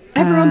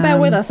 Everyone bear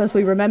with us as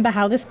we remember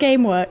how this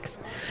game works.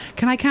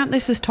 Can I count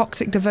this as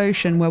toxic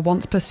devotion, where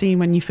once per scene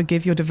when you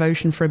forgive your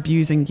devotion for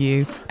abusing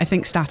you, I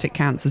think static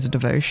counts as a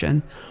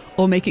devotion?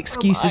 Or make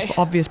excuses for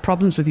obvious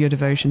problems with your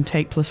devotion,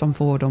 take +1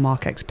 forward or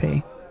mark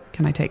XP?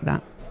 Can I take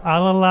that?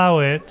 I'll allow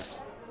it,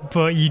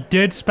 but you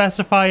did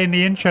specify in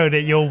the intro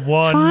that your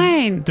one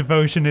Fine.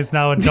 devotion is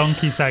now a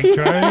donkey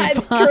sanctuary.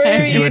 It's true,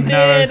 You you were did.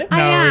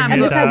 narrowing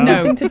And it it's had down.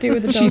 nothing to do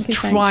with the She's donkey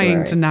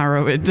trying sanctuary. to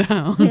narrow it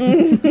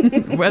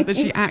down. Whether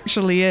she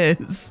actually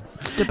is.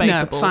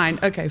 Debatable. No, fine.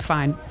 Okay,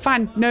 fine.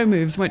 Fine. No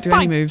moves. Won't do any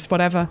Fine. moves.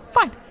 Whatever.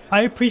 Fine.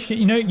 I appreciate,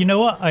 you know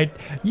what?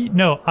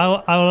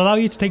 I'll allow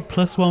you to take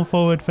 +1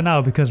 forward for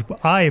now because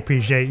I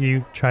appreciate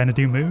you trying to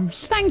do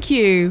moves. Thank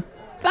you.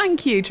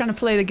 Thank you. Trying to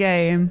play the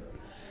game.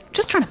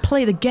 Just trying to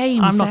play the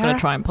game, I'm not Sarah. going to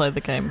try and play the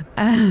game.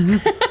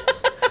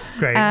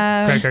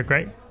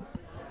 Great.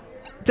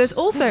 There's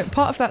also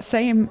part of that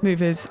same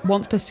move is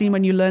once per scene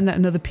when you learn that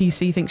another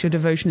PC thinks your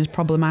devotion is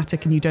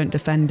problematic and you don't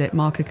defend it,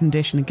 mark a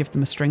condition and give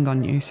them a string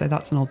on you. So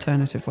that's an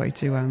alternative way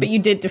to But you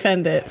did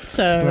defend it,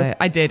 so... play it.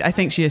 I did. I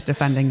think she is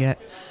defending it.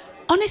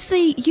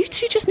 Honestly, you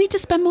two just need to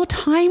spend more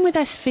time with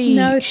SV.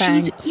 No,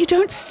 thanks. You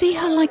don't see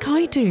her like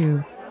I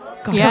do.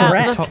 God, Yeah,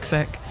 that's correct.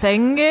 toxic.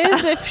 Thing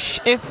is,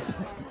 if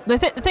the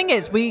thing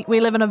is, we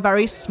live in a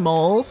very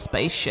small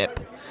spaceship,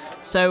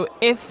 so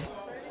if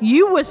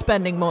you were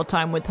spending more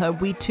time with her,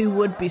 we too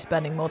would be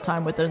spending more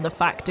time with her. And the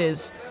fact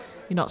is,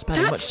 you're not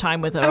spending much time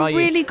with her, a are you?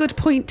 really good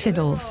point,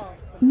 Tiddles.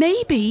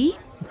 Maybe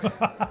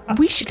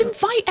we should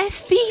invite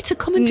SV to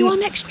come and do our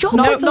next job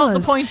No, with not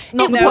us. the point.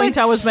 Not It the point worked-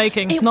 I was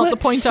making. It Not the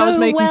worked point I was so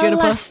making, well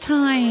Juniper. last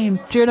time.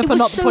 Juniper, It was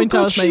not the so point I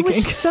good. was She making.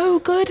 was so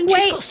good, and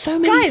she's got so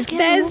many guys,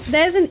 skills.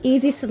 there's an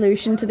easy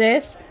solution to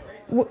this.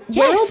 We're all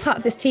Yes. part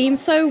of this team,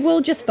 so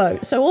we'll just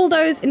vote. So all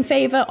those in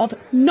favour of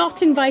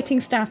not inviting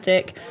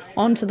Static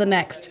onto the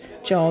next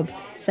job,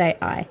 say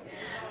aye.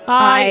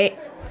 Aye.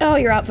 Oh,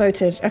 you're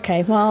outvoted.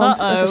 Okay, well,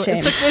 that's a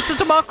shame. It's a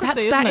democracy,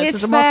 isn't That it? is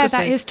It's a fair. democracy.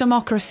 That is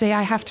democracy.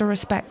 I have to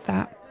respect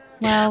that.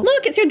 Well,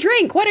 Look, it's your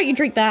drink. Why don't you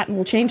drink that and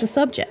we'll change the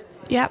subject?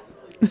 yep.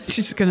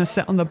 She's going to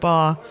sit on the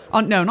bar.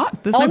 Oh, no,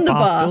 not. There's On no the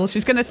bar bar. stool.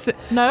 She's going to sit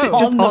No,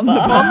 just on the on the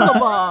bar. bar. On the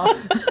bar.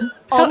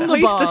 On the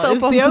Hoist bar herself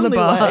is the onto the only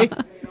bar. way.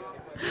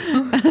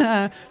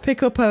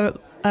 Pick up a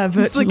It's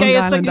virtual the Long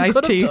gayest thing Island you iced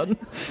could tea. have done.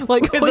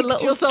 Like, With a hoist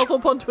little yourself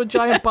up onto a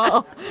giant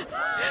bar.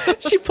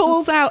 She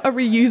pulls out a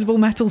reusable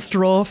metal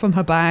straw from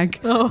her bag,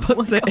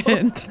 puts it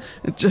in,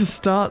 and just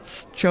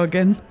starts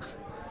chugging.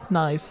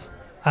 Nice.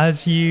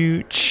 As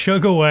you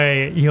chug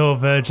away your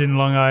Virgin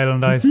Long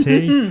Island iced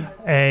tea,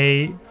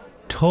 a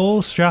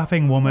tall,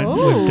 strapping woman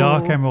with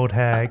dark emerald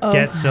hair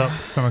gets up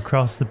from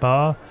across the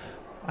bar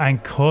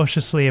and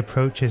cautiously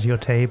approaches your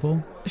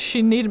table.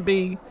 She needn't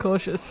be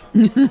cautious.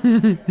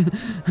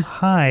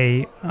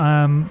 Hi, Oh,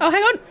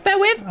 hang on. Bear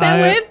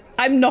with.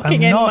 I'm knocking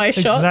I'm in not my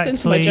shots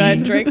into my exactly-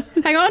 giant drink.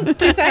 Hang on,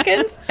 2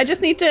 seconds. I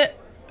just need to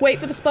wait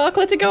for the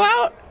sparkler to go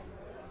out.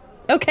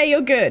 Okay,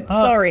 you're good.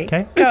 Sorry.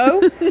 okay.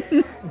 Go.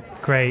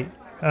 Great.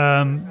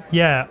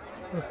 Yeah.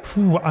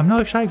 Phew, I'm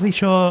not exactly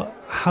sure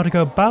how to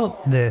go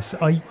about this.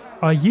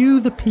 Are you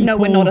the people? No,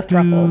 we're not a who-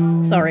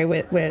 throuple. Sorry,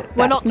 we're We're that's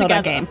not our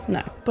together. game.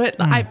 No. But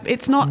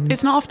it's not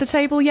off the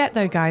table yet,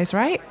 though, guys.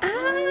 Right?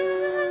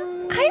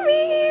 I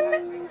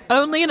mean,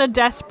 Only in a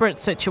desperate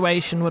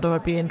situation would I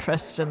be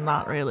interested in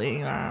that,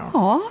 really.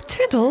 Aw,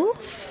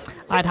 Tiddles.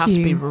 I'd have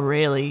to be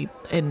really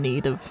in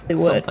need of it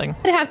would. something.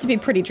 I'd have to be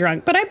pretty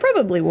drunk, but I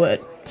probably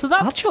would. So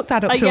that's I'll chalk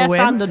that up a to a yes win.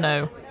 and a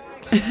no.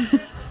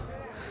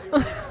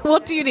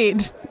 What do you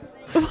need?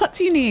 What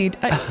do you need?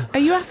 Are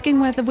you asking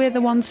whether we're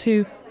the ones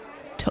who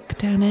took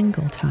down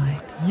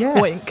Engeltine?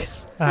 Yes. Wink.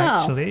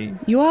 Actually,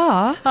 You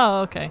are?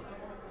 Oh, okay.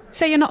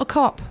 Say you're not a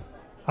cop.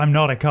 I'm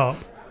not a cop.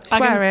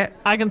 Swear it.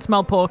 I can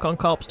smell pork on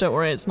cops. Don't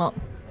worry, it's not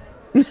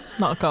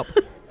a cop.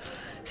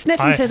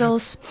 Sniffing I-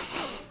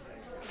 Tiddles.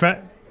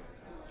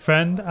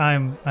 Friend,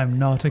 I'm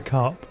not a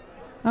cop.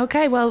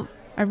 Okay, well,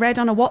 I read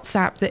on a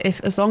WhatsApp that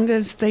as long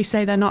as they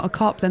say they're not a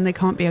cop, then they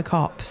can't be a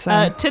cop.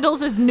 So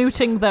Tiddles is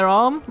newting their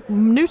arm.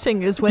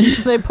 Newting is when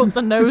they put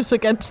the nose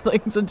against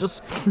things and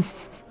just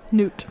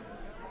newt.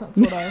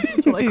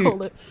 That's what I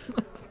call it.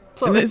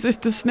 And is this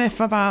to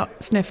sniff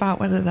out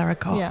whether they're a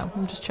cop? Yeah,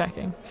 I'm just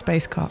checking.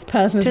 Space cop.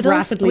 Person is Tiddles,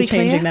 rapidly we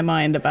clear? changing their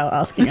mind about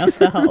asking us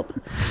for help.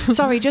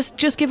 Sorry,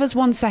 just give us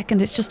 1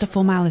 second. It's just a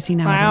formality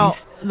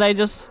nowadays. Wow, they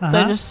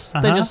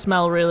just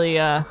smell really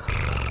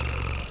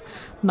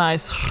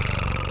nice.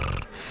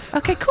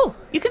 Okay, cool.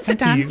 You can sit Thank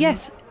down. you.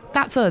 Yes,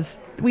 that's us.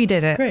 We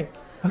did it. Great.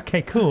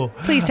 Okay, cool.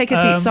 Please take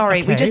a seat.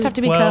 Sorry, we okay, just have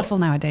to be well, careful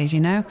nowadays, you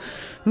know?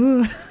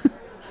 Ooh.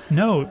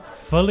 No,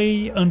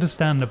 fully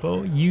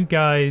understandable. You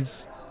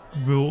guys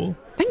rule.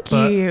 Thank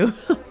But you.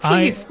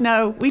 Please,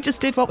 no. We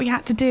just did what we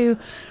had to do.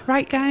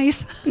 Right,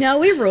 guys? No,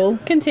 we rule.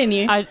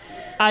 Continue.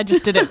 I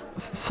just did it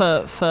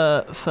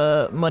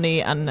for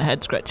money and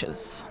head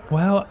scratches.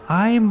 Well,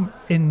 I'm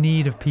in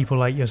need of people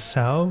like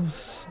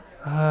yourselves.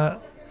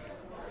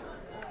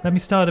 Let me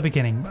start at the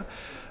beginning.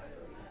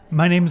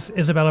 My name's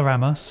Isabella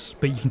Ramos,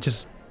 but you can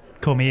just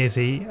call me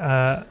Izzy.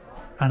 And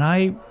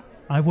I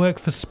work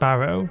for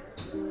Sparrow.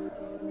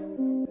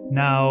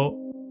 Now,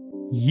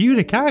 you,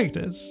 the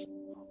characters,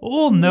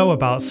 all know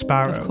about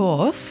Sparrow. Of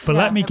course. But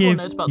Yeah, let me everyone give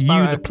knows about you,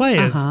 Sparrow. the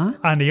players,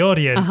 and the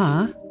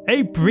audience,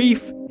 a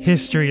brief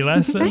history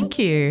lesson. Thank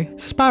you.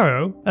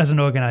 Sparrow, as an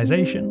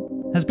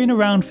organisation, has been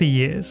around for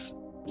years,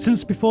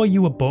 since before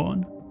you were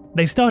born.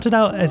 They started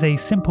out as a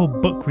simple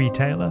book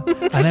retailer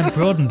and then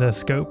broadened their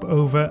scope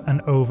over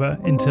and over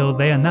until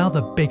they are now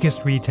the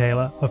biggest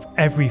retailer of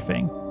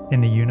everything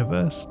in the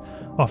universe,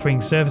 offering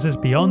services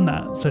beyond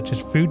that, such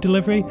as food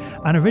delivery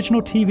and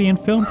original TV and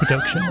film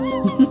production.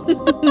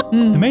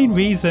 The main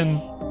reason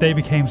they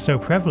became so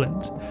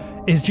prevalent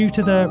is due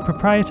to their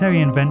proprietary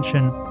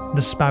invention,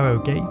 the Sparrow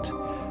Gate,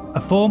 a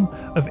form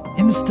of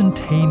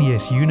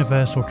instantaneous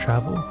universal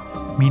travel,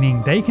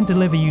 meaning they can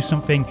deliver you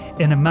something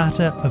in a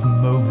matter of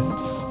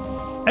moments.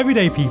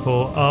 Everyday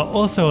people are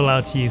also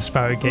allowed to use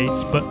Sparrow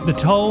Gates, but the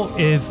toll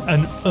is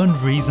an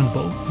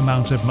unreasonable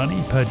amount of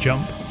money per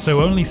jump,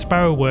 so only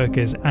Sparrow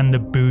workers and the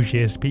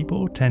bougiest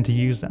people tend to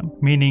use them,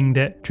 meaning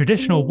that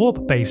traditional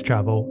warp-based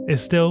travel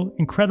is still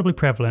incredibly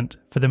prevalent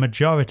for the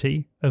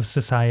majority of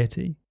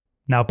society.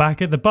 Now back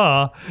at the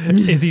bar,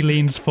 Izzy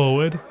leans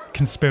forward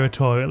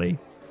conspiratorially.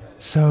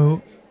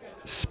 So,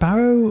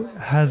 Sparrow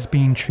has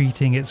been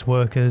treating its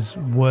workers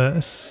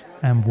worse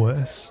and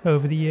worse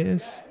over the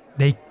years.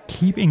 They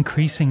keep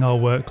increasing our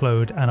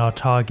workload and our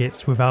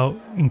targets without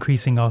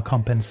increasing our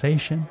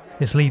compensation.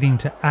 It's leading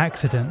to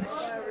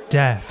accidents,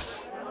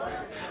 deaths.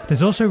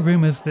 There's also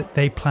rumours that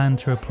they plan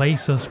to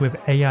replace us with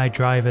AI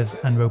drivers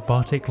and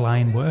robotic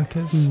line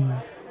workers.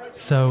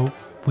 So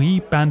we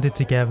banded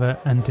together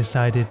and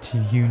decided to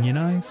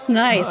unionize.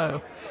 Nice.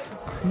 Uh-oh.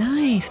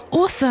 Nice.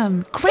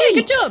 Awesome. Great.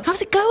 Yeah, good job.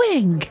 How's it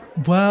going?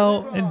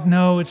 Well,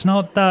 no, it's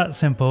not that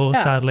simple,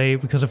 sadly,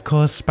 because of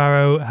course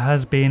Sparrow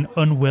has been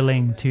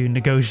unwilling to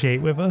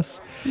negotiate with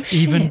us,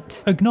 even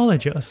shit.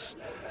 acknowledge us.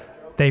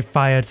 They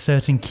fired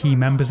certain key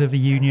members of the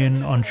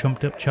union on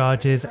trumped-up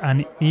charges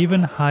and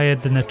even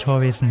hired the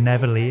notorious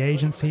Neverly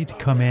agency to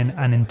come in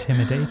and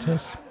intimidate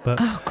us.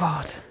 Oh,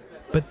 God.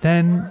 But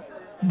then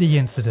the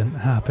incident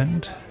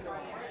happened.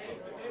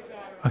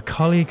 A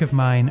colleague of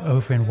mine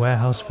over in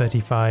Warehouse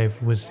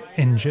 35 was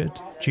injured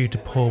due to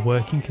poor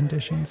working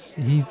conditions.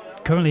 He's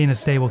currently in a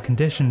stable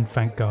condition,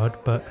 thank God,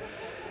 but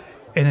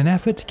in an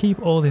effort to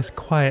keep all this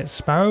quiet,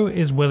 Sparrow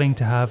is willing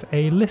to have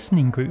a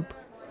listening group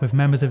with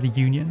members of the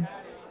union.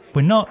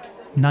 We're not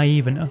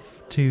naive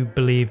enough to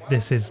believe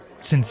this is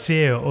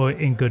sincere or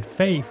in good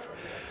faith.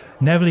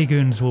 Neverly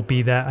goons will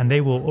be there and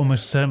they will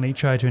almost certainly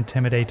try to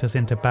intimidate us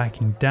into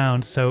backing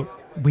down, so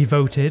we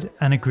voted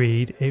and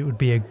agreed it would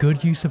be a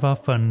good use of our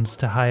funds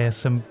to hire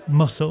some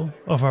muscle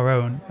of our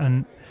own,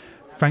 and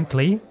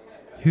frankly,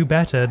 who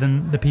better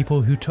than the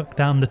people who took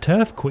down the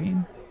Turf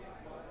Queen?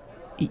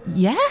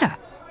 Yeah.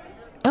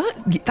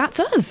 That's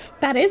us.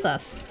 That is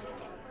us.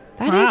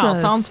 That is Wow,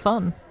 us. sounds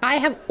fun. I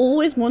have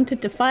always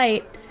wanted to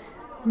fight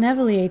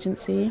Neverly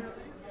Agency.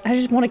 I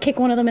just want to kick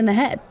one of them in the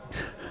head.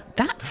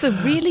 That's a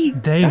really...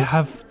 They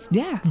have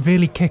Yeah.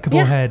 really kickable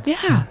Yeah. heads.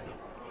 Yeah.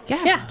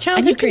 Yeah. Yeah, childhood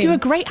And you can do dream. a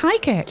great high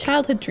kick.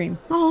 Childhood dream.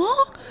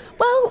 Aw.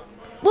 Well,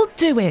 we'll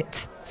do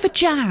it. For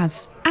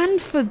Jazz. And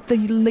for the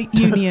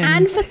union.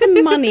 And for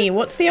some money.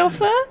 What's the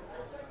offer?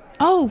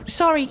 Oh,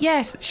 sorry.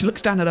 Yes. She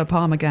looks down at her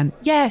palm again.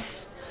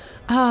 Yes.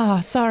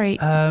 Sorry.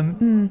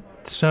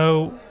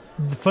 So,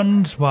 the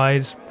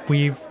funds-wise,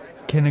 we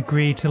can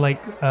agree to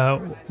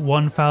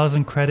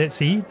 1,000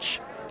 credits each.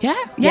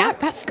 Yeah,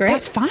 that's great.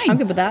 That's fine. I'm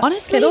good with that.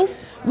 Honestly, Tiddles?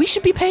 we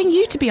should be paying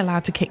you to be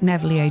allowed to kick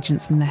Neverly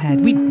agents in the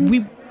head.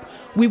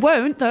 We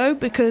won't though,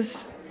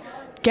 because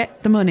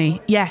get the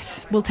money.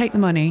 Yes, we'll take the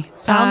money.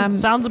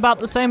 Sounds about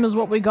the same as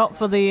what we got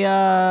for the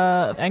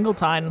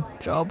Engeltine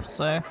job.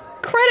 So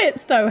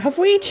Credits, though. Have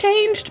we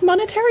changed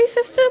monetary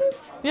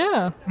systems?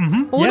 yeah,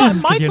 Well,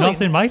 yes, because you're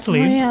not in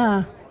Mightily. Oh,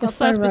 yeah. that's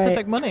You're their so right.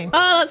 specific money.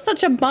 Oh, that's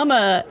such a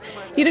bummer.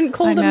 You didn't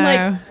call I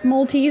them,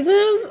 know.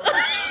 Maltesers?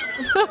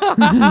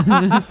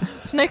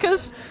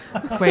 Snickers.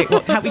 Wait,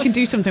 we can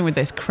do something with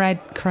this. Can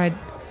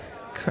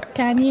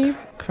you?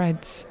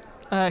 Creds.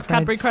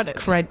 Cadbury Creds,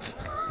 credits.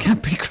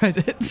 Capri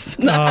credits.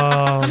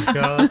 Oh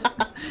god.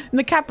 In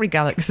the Capri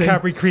Galaxy.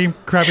 Crabby cream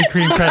credit.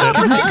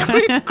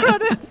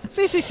 Credits.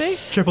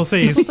 CCC. Triple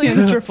C's.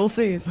 Triple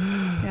C's.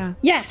 Yeah.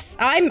 Yes,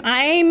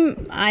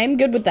 I'm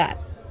good with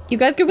that. You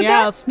guys good with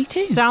Yeah, that? Me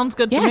too. Sounds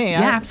good to Yeah, me.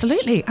 yeah,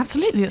 absolutely.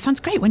 Absolutely. That sounds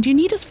great. When do you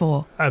need us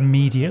for?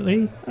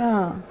 Immediately.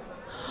 Oh.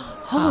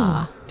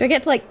 Oh. Do I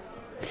get to like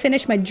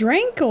finish my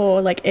drink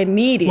or like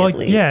immediately?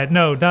 Well, yeah,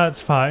 no,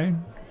 that's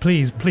fine.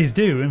 Please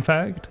do, in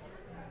fact.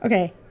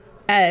 Okay.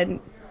 Can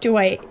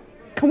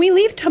we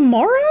leave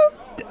tomorrow?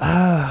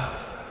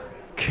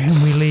 Can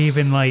we leave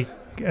in like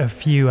a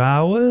few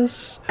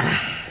hours?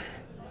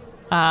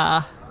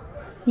 Yeah,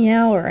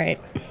 all right.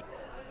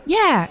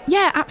 Yeah,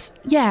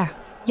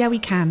 we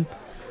can.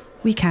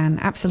 We can,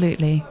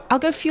 absolutely. I'll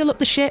go fuel up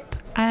the ship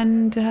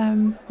and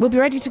we'll be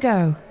ready to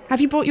go. Have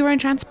you brought your own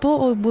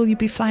transport or will you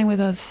be flying with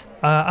us?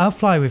 I'll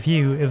fly with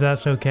you if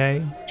that's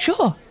okay.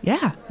 Sure.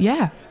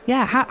 Yeah.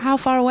 How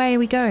far away are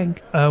we going?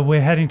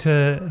 We're heading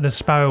to the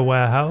Sparrow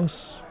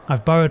warehouse.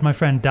 I've borrowed my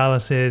friend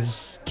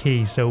Dallas's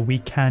key, so we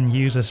can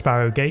use a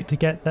Sparrow gate to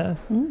get there.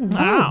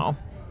 Wow.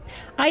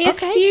 I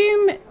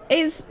assume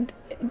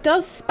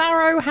does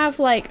Sparrow have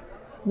like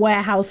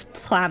warehouse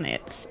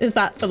planets? Is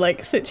that the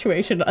like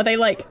situation? Are they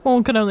like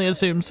One can only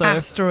assume so.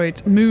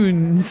 Asteroid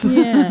moons.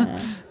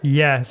 yeah?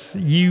 Yes,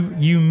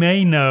 you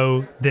may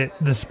know that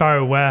the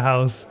Sparrow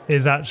warehouse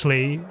is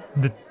actually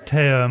the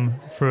term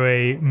for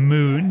a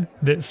moon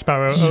that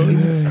Sparrow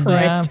owns. Jesus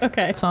Christ. Yeah.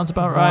 Okay. Sounds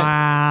about right.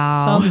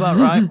 Wow. Sounds about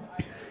right.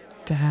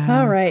 Damn.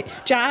 All right.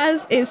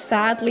 Jazz is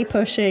sadly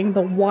pushing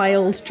the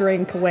wild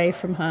drink away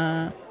from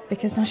her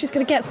because now she's got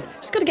to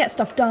get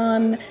stuff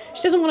done.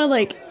 She doesn't want to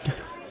like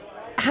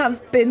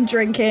have been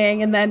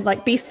drinking and then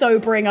like be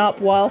sobering up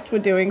whilst we're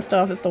doing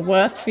stuff. It's the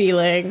worst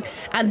feeling.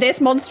 And this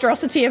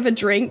monstrosity of a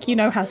drink,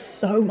 has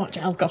so much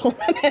alcohol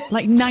in it.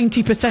 Like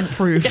 90%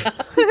 proof.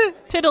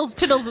 Tiddles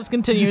is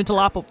continuing to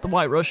lap up the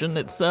White Russian.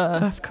 It's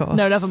Of course.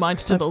 No, never mind,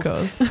 Tiddles.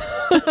 Of course.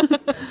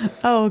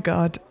 Oh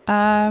God.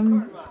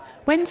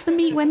 When's the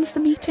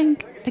meeting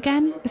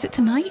again? Is it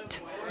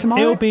tonight?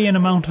 Tomorrow? It'll be an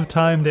amount of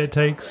time that it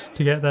takes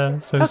to get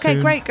there. So Okay,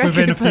 soon. great.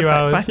 Within a few Perfect,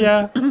 hours.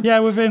 fine. Yeah,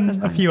 within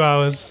a few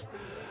hours.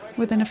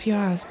 Within a few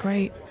hours.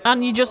 Great.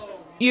 And you just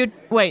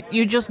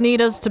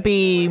need us to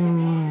be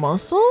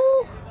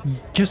muscle?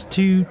 Just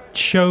to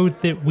show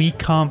that we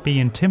can't be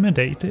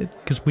intimidated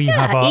because we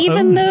have our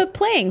Even own. the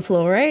playing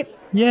floor, right?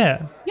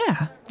 Yeah.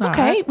 Yeah. All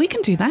Okay, right. we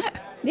can do that.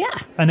 Yeah.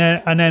 And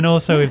then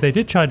also, if they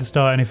did try to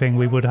start anything,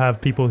 we would have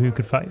people who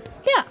could fight.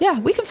 Yeah. Yeah,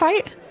 we can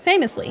fight.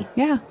 Famously.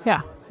 Yeah.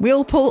 Yeah.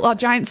 We'll pull our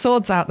giant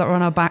swords out that are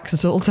on our backs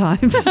at all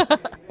times.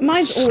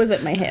 Mine's always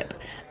at my hip.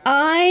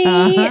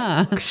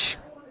 I Uh-huh.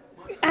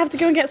 have to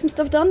go and get some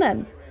stuff done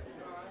then.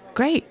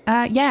 Great.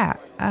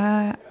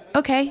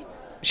 Okay.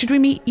 Should we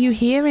meet you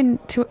here in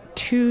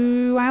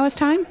 2 hours'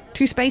 time?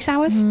 2 space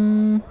hours?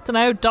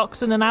 Dunno,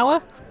 docks in an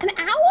hour? An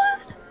hour?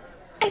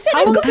 I said How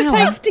I've long got does it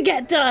stuff to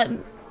get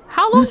done.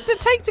 How long does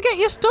it take to get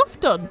your stuff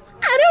done?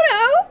 I don't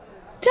know.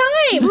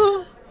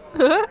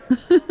 Time.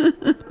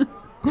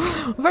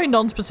 Very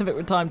non-specific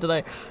with time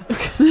today.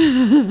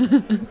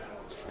 Okay.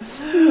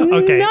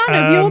 None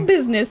of your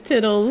business,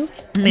 Tiddles.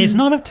 It's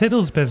none of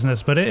Tiddle's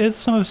business, but it is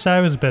some of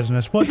Sarah's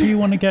business. What do you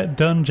want to get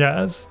done,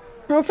 Jazz?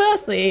 Well,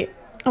 firstly,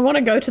 I want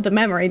to go to the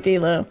memory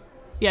dealer.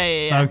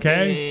 Yeah.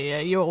 Okay. Yeah,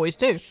 you always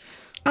do.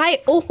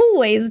 I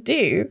always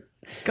do.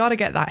 Gotta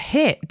get that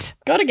hit.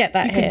 Gotta get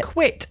that You can hit.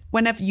 quit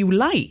whenever you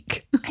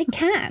like. I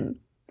can.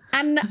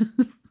 And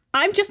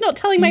I'm just not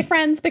telling my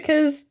friends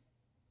because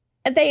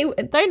they know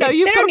you've they got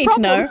don't a need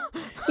to know.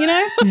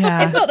 Yeah.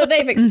 It's not that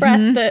they've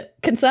expressed the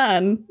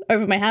concern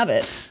over my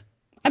habits.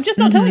 I'm just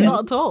not telling them.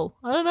 Not at all.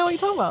 I don't know what you're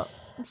talking about.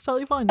 It's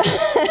totally fine.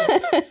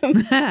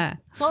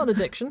 It's not an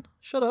addiction.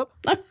 Shut up.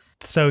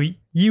 So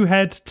you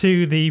head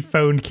to the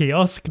phone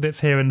kiosk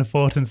that's here in the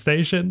Fortin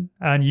station,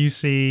 and you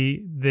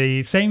see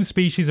the same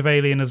species of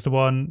alien as the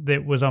one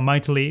that was on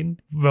Mytilene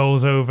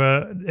rolls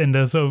over in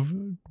the sort of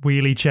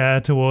wheelie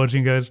chair towards you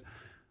and goes,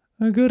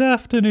 "Good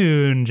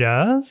afternoon,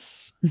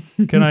 Jazz.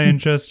 Can I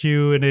interest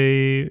you in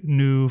a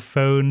new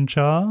phone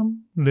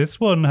charm? This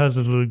one has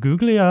a little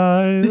googly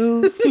eyes."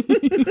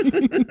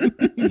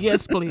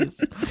 Yes, please.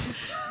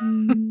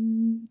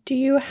 Do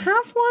you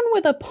have one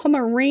with a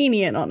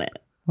Pomeranian on it?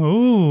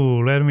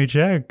 Oh, let me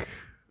check.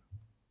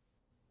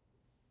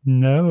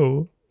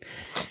 No.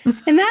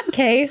 In that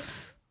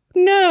case,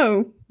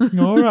 no.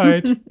 All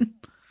right.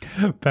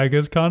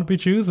 Beggars can't be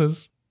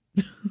choosers.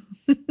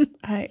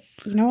 You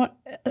know what?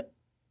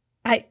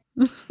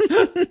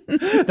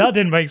 That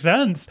didn't make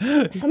sense.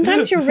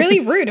 Sometimes you're really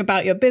rude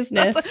about your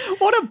business.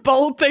 What a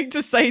bold thing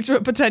to say to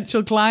a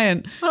potential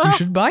client. You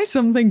should buy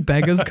something.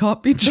 Beggars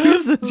can't be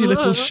choosers, you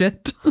little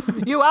shit.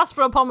 You asked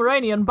for a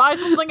Pomeranian. Buy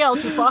something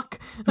else, you fuck.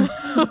 No,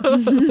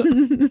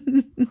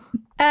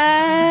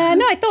 I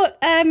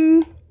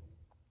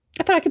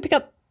thought I could pick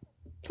up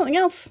something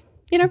else.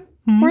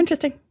 More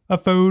interesting. A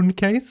phone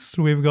case.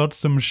 We've got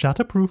some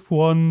shatterproof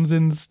ones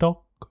in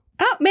stock.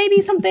 Oh,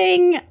 maybe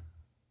something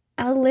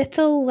a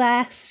little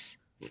less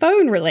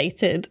phone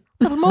related.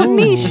 A little more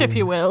niche, if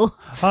you will.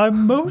 I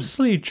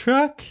mostly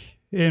track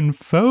in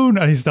phone.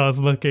 And he starts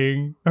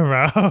looking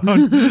around.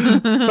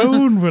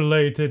 Phone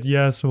related.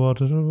 Yes,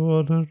 what are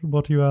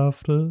you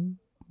after?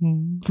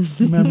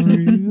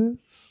 Memories?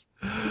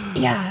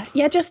 Yeah,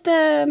 just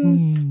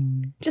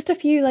a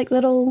few like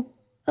little,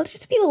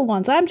 just a few little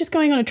ones. I'm just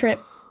going on a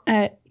trip.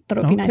 Thought it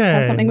would be nice to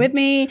have something with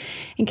me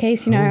in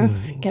case,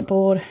 get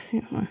bored.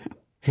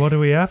 What are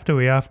we after?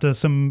 We after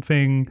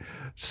something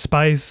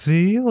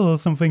spicy or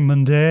something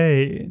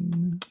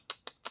mundane?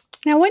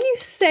 Now, when you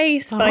say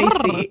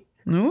spicy,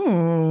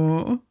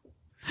 Ooh.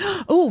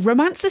 Oh,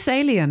 romance this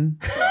alien.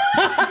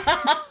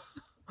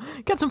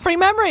 Get some free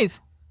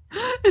memories.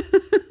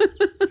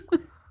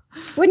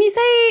 when you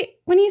say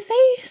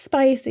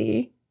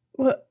spicy,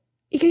 what?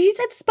 Because you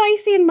said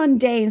spicy and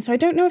mundane, so I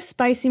don't know if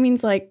spicy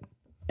means like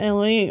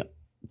illegal,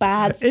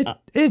 bad stuff.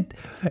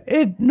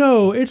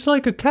 No, it's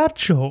like a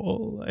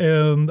catch-all.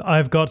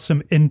 I've got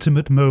some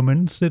intimate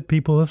moments that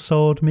people have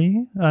sold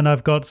me, and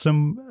I've got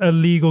some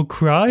illegal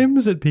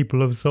crimes that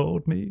people have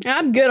sold me.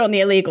 I'm good on the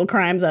illegal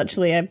crimes,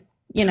 actually.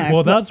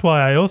 Well, that's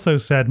why I also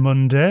said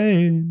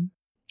mundane.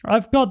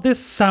 I've got this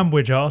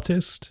sandwich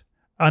artist,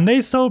 and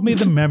they sold me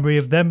the memory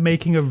of them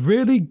making a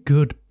really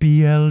good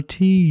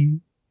BLT.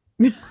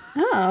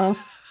 Oh.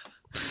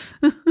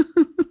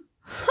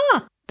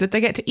 Huh. Did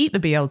they get to eat the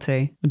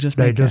BLT? Or just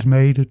They just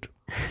made it.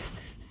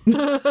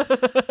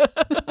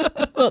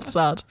 That's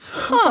sad.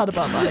 I'm sad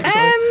about that,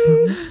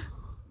 actually.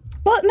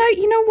 Well, no,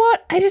 you know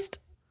what?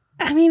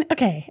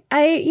 Okay.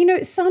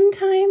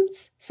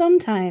 Sometimes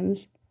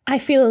I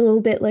feel a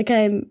little bit like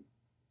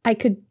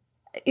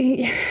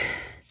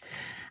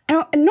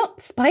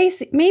not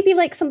spicy, maybe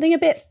like something a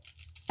bit,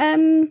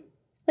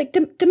 like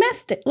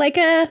domestic, like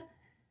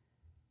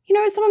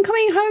someone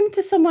coming home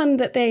to someone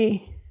that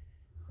they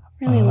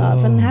really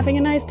love and having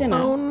a nice dinner.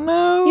 Oh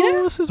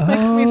no, this is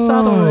making me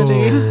sad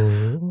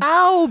already.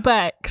 Ow,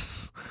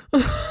 Bex.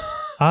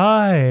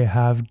 I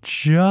have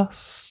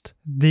just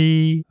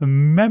the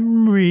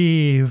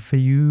memory for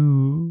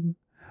you.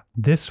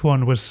 This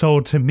one was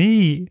sold to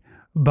me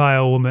by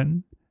a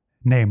woman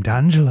named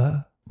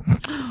Angela.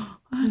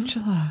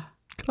 Angela.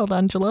 Good old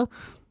Angela.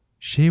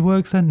 She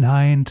works a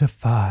 9 to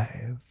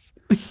 5.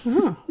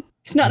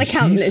 She's not an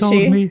accountant, is sold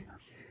she? Me,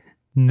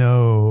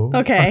 no.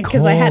 Okay,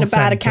 because I had a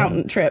bad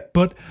accountant trip.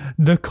 But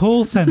the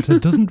call center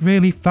doesn't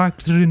really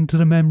factor into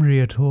the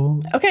memory at all.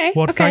 Okay.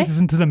 What factors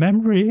into the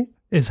memory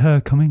is her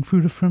coming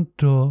through the front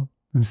door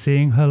and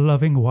seeing her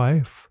loving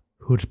wife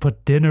who'd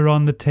put dinner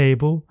on the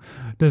table.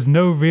 There's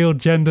no real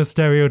gender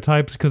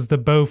stereotypes because they're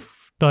both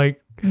like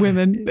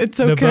women. It's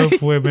okay. They're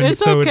both women,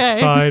 it's so okay.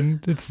 it's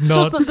fine. It's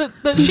not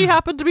just that she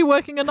happened to be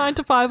working a 9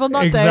 to 5 on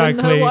that exactly. day,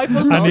 and her wife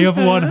was and not. the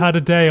other one had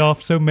a day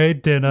off, so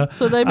made dinner.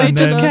 So they made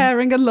just dinner.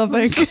 caring and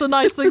loving. It's just a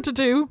nice thing to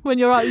do when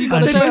you're out. You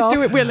got a They day both off.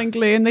 do it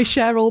willingly, and they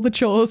share all the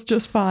chores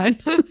just fine.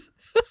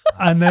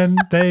 And then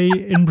they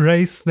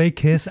embrace, they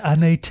kiss,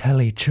 and they tell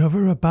each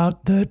other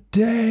about the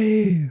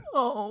day.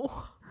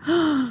 Oh.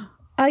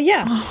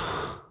 Yeah.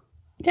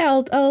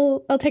 Yeah,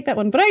 I'll take that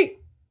one. But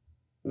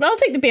I'll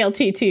take the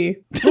BLT too.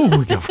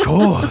 Oh, of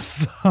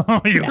course.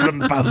 You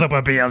couldn't pass up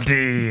a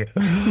BLT.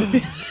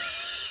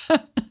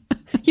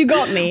 You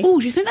got me. Oh,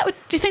 do you think that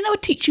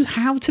would teach you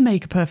how to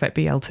make a perfect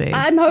BLT?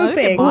 I'm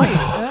hoping.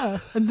 I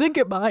think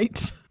it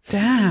might.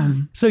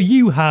 Damn. So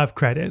you have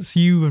credits.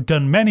 You have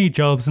done many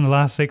jobs in the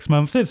last 6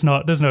 months. There's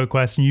no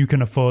question you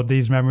can afford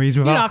these memories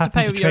without have to having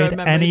pay to with your trade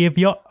own any memories. of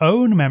your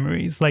own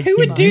memories like Who you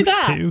would do used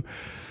that? to.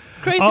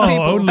 Crazy Oh,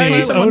 people.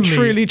 only Someone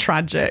truly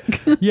tragic.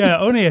 Yeah,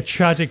 only a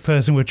tragic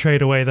person would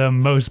trade away their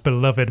most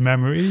beloved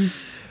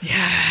memories.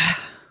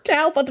 To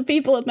help other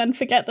people and then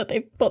forget that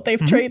they've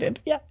traded.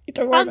 Yeah,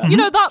 don't worry about And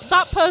it.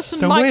 that person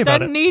Don't worry might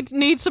about then it.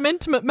 need some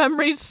intimate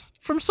memories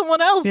from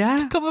someone else Yeah.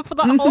 to cover for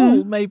that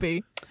hole,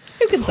 maybe.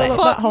 Who can say? Fill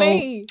up that Fuck hole.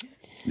 me.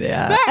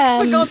 Yeah.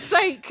 Bex, for God's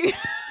sake.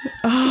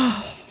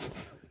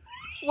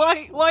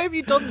 Why have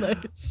you done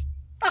this?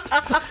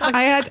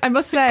 I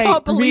must say,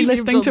 can't believe you've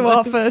re-listening to done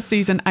our this. first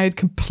season, I had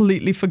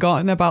completely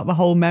forgotten about the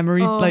whole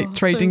memory, like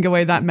trading so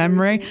away that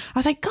memory. I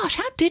was like, gosh,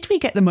 how did we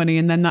get the money?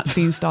 And then that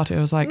scene started.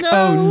 I was like, No.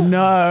 oh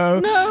no.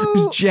 No. I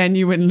was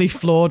genuinely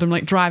flawed. I'm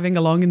like driving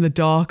along in the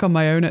dark on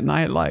my own at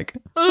night, like,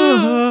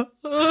 You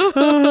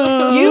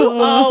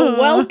are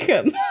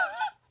welcome.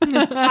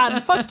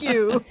 And fuck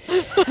you.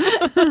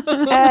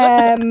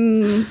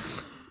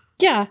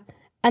 Yeah.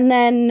 And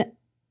then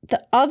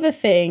the other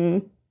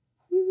thing.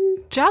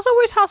 Jazz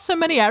always has so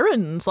many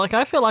errands. Like,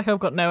 I feel like I've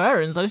got no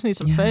errands. I just need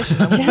some fish.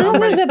 And I'm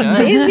Jazz ready is a to go.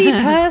 busy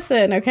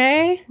person,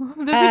 okay?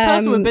 Busy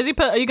person with busy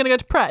Are you going to go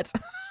to Pret?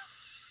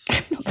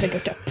 I'm not going to go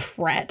to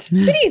Pret.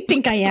 Who do you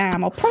think I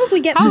am? I'll probably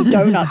get some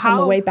donuts on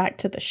the how- way back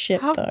to the ship,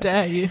 How though.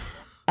 dare you?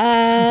 No,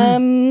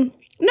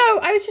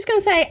 I was just going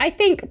to say, I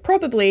think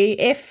probably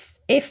if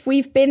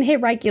we've been here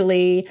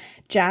regularly,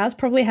 Jazz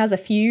probably has a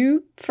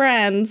few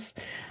friends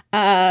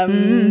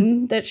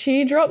that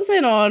she drops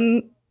in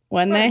on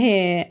when they're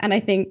here. And I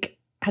think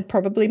had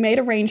probably made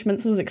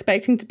arrangements, was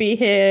expecting to be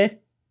here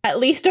at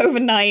least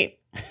overnight.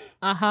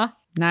 Uh-huh.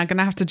 Now going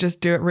to have to just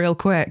do it real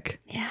quick.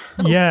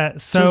 Yeah,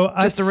 so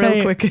Just I'd a real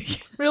say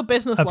quick. Real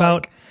business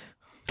about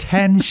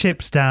 10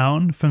 ships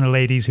down from the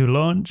ladies who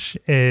launch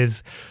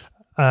is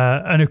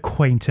an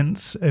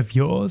acquaintance of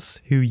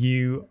yours who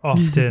you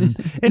often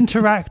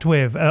interact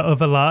with at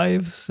other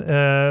lives,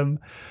 and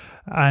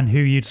who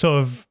you'd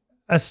sort of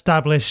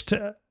established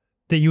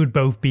that you would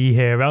both be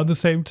here around the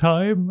same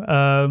time.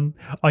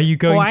 Are you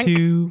going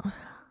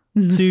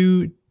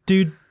to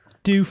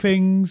do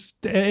things,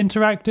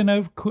 interact in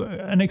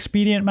an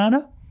expedient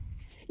manner?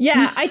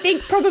 Yeah, I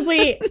think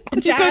probably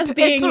Jazz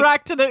being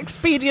interact in an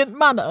expedient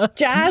manner.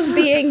 Jazz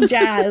being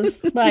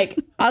Jazz, like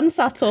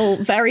unsubtle,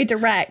 very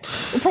direct.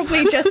 We'll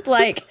probably just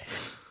like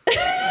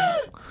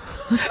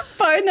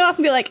phone them up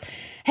and be like,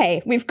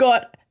 "Hey, we've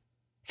got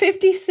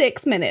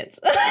 56 minutes."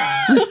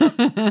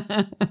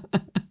 I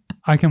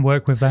can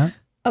work with that.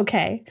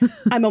 Okay,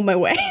 I'm on my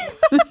way.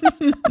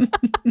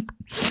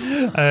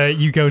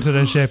 You go to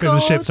the ship. If the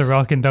ship's a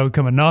rocking, don't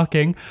come a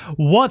knocking.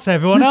 What's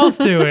everyone else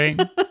doing?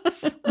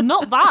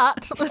 Not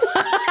that.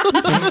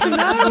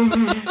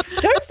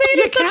 Don't say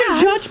it in such a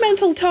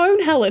judgmental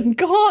tone, Helen.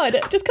 God,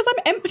 just because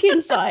I'm empty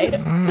inside.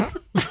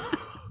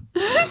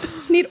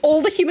 Need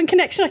all the human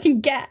connection I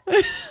can get.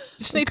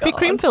 Just need to be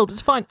cream filled.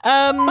 It's fine.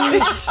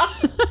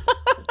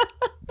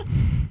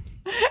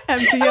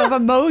 Empty of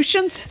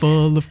emotions,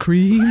 full of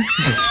cream.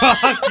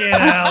 Fucking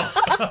hell.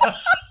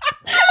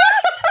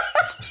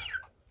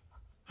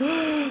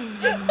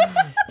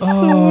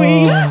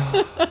 Sweet.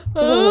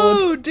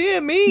 Oh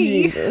dear me.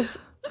 Jesus.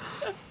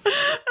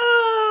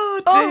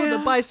 Oh, Oh, dear.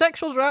 the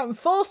bisexuals are out in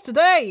force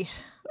today.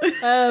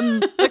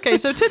 Okay,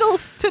 so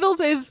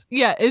Tiddles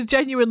is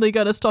genuinely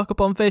going to stock up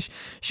on fish.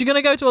 She's going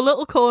to go to a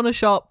little corner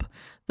shop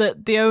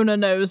that the owner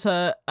knows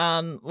her,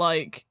 and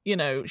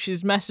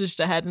she's messaged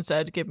ahead and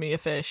said, "Give me a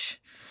fish."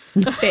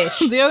 Fish.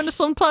 The owner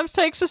sometimes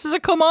takes this as a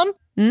come on,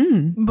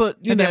 but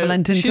Have you ever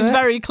lent into she's it?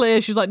 very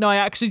clear. She's like, "No, I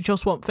actually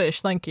just want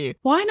fish, thank you."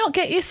 Why not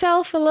get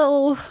yourself a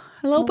little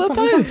bit of something,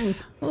 both?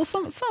 something. A little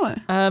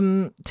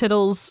something.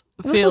 Tiddles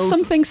A little feels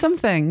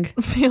something.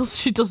 feels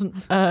she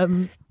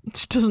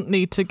doesn't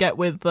need to get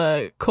with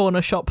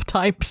corner shop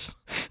types.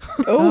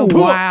 Oh,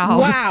 wow.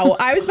 Wow.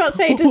 I was about to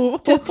say,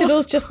 does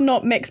Tiddles just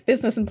not mix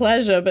business and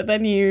pleasure, but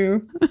then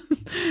you...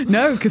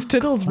 No, because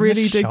Tiddles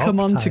really did shop come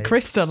on to types.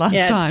 Krista last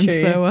Yeah, it's time,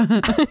 true.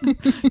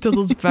 so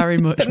Tiddles very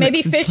much. But maybe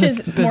mixes fish is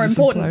business more and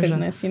important pleasure.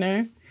 business, you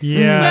know?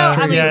 Yeah, No,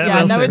 I mean, yeah,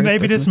 no, it's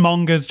maybe business. this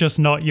manga's just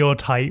not your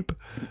type.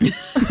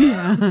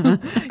 A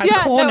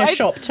corner it's-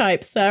 shop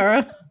type,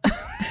 Sarah.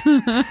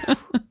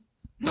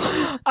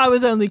 I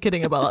was only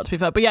kidding about that, to be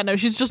fair. But yeah, no,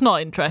 she's just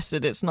not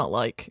interested. It's not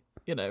like,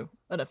 an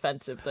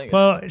offensive thing. It's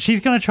Well,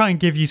 she's going to try and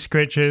give you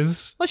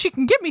scritches. well, she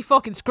can give me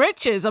fucking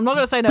scritches. I'm not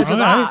going to say no to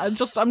Alright.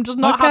 that. I'm just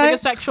not Okay. having a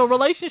sexual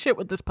relationship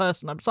with this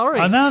person. I'm sorry.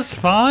 And that's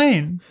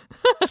fine.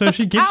 So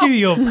she gives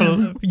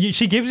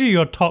she gives you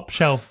your top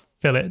shelf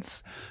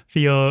fillets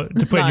to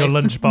put in your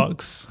Nice.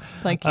 lunchbox.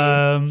 Thank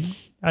you.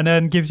 And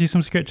then gives you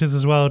some scritches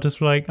as well,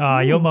 just like,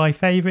 you're my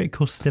favourite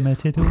customer,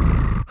 Tiddles.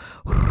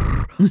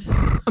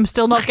 I'm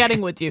still not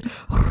getting with you.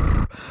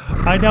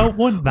 I don't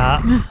want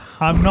that.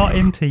 I'm not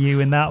into you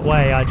in that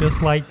way. I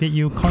just like that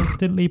you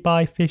constantly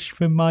buy fish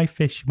from my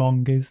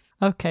fishmongers.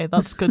 Okay,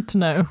 that's good to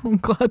know. I'm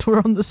glad we're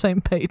on the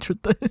same page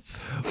with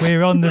this.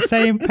 We're on the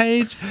same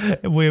page.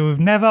 We're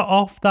never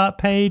off that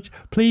page.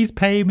 Please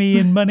pay me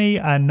in money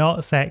and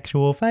not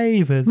sexual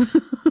favours.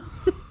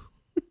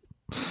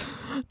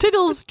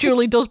 Tiddles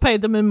Julie does pay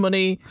them in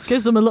money,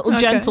 gives them a little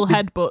Okay. gentle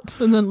headbutt,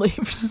 and then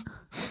leaves.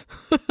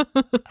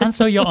 And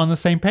so you're on the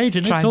same page,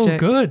 and it's all Tragic.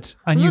 good.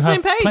 And We're you on the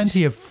have same page.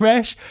 plenty of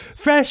fresh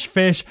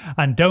fish,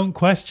 and don't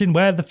question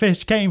where the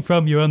fish came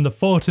from. You're on the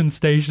Fortin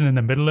station in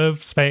the middle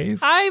of space.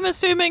 I'm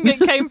assuming it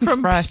came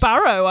from fresh.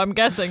 Sparrow, I'm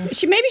guessing.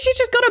 She's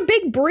just got a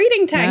big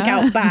breeding tank Yeah.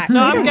 out back.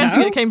 No, I I'm don't guessing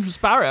know. it came from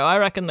Sparrow. I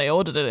reckon they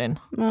ordered it in.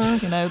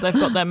 They've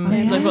got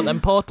them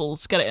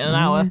portals. Get it in an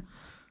hour.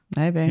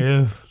 Maybe.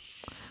 Ew.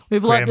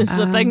 We've learned Grim. this is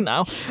a thing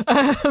now.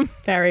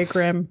 Very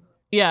grim.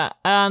 Yeah,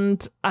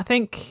 and I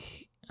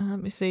think let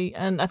me see,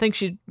 and I think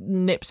she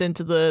nips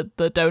into the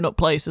donut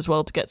place as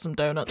well to get some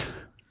donuts.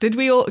 Do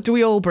we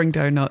all bring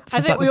donuts? I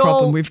Is think that we the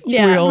problem? all-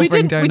 We all we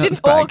bring didn't donuts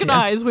back.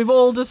 organise. We've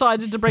all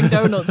decided to bring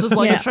donuts as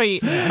like Yeah. a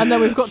treat, and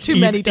then we've got too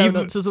many Even-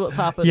 donuts is what's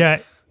happened. Yeah.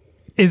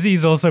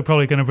 Izzy's also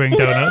probably going to bring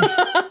donuts.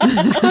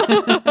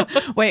 Yeah.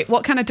 Wait,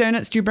 what kind of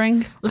donuts do you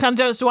bring? What kind of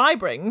donuts do I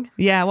bring?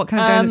 Yeah, what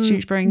kind of donuts do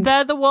you bring?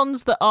 They're the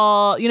ones that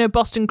are,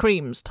 Boston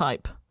creams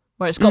type,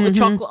 where it's got the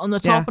chocolate on the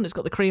top Yeah. and it's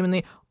got the cream in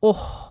the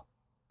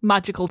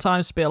magical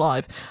times to be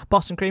alive.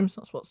 Boston creams,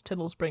 that's what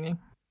Tiddle's bringing.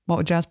 What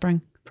would Jazz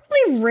bring?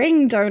 Probably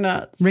ring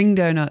donuts. Ring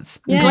donuts.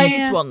 Yeah, Glazed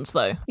yeah. ones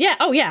though. Yeah,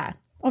 oh yeah.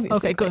 Obviously.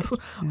 Okay, good.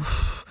 glazed.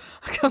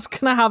 I was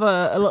gonna have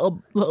a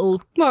little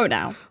Whoa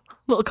now.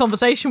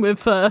 conversation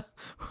with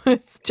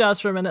Jazz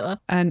for a minute there.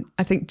 And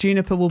I think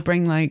Juniper will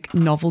bring like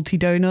novelty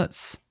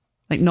donuts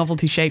like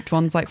novelty shaped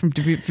ones, like from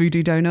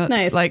Voodoo Donuts,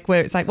 Nice. like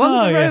where it's like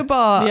one's a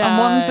robot and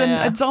one's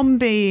a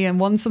zombie and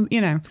one's some,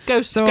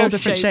 Ghost, they're all ghost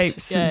different shaped.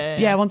 shapes.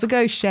 Yeah. One's a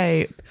ghost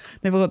shape.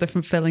 They've all got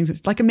different fillings.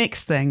 It's like a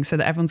mixed thing, so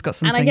that everyone's got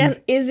something. And I guess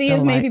Izzy is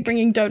they'll maybe like.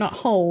 bringing donut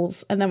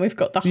holes, and then we've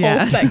got the whole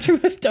Yeah.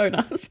 spectrum of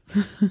donuts.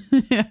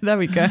 Yeah, there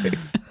we go.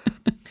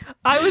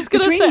 I was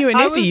gonna Between say you and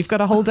Izzy, you've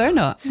got a whole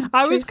donut.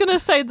 I was gonna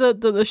say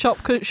that the shop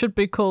should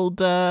be called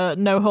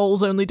No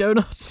Holes Only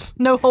Donuts,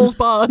 No Holes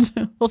Barred,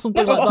 or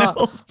something like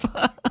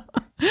that.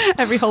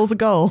 Every hole's a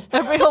goal.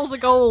 Every hole's a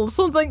goal.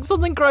 Something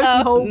gross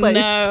and hole based.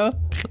 No.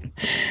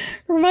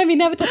 Remind me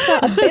never to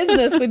start a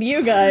business with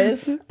you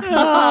guys.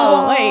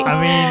 Oh, wait.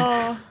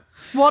 I mean,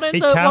 One in it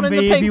the can one in be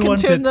the if pink you and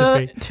want two in it to the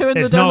be. two in the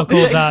It's not donut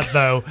called stick. that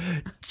though.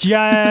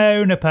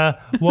 Juniper,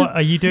 what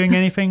are you doing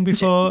anything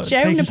before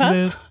taking to Juniper?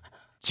 the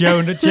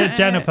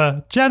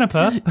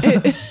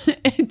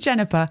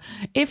Jennifer,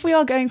 if we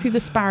are going through the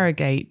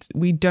Sparrowgate,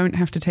 we don't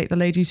have to take the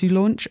ladies who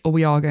launch, or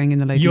we are going in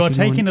the ladies You who are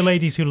taking the launch?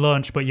 ladies who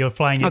launch, but you're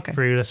flying it Okay.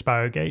 through the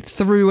Sparrowgate.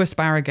 Through a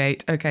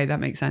Sparrowgate. Okay, that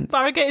makes sense.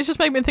 Stargate is just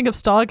making me think of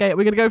Stargate.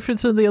 We're gonna go through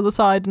to the other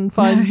side and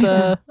find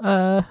Don't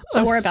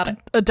worry about it.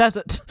 a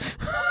desert.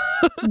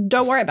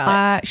 Don't worry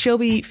about She'll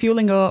be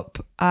fueling up,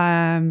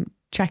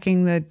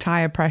 checking the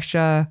tire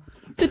pressure,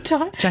 it.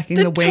 checking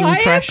the wing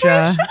tire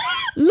pressure.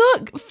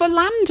 Look, for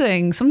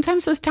landing,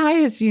 sometimes there's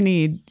tires you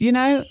need,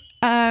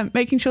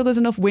 making sure there's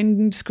enough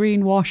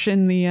windscreen wash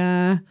in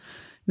the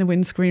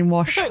windscreen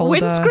wash holder.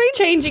 Windscreen?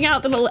 Changing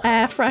out the little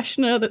air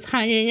freshener that's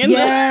hanging in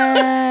there.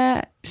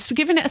 Yeah. So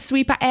giving it a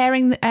sweep,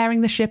 airing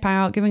the ship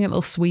out, giving it a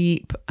little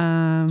sweep.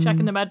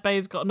 Checking the med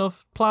bay's got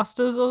enough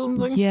plasters or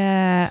something.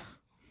 Yeah.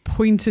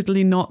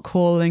 Pointedly not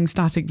calling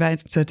Static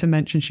Vector to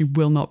mention she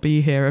will not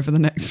be here over the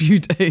next few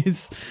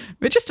days.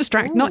 But just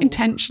distract, not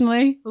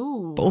intentionally,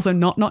 Ooh. but also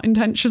not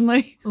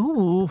intentionally.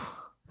 Ooh.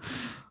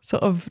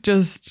 Sort of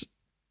just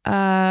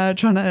trying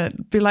to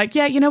be like,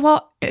 yeah, you know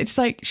what? It's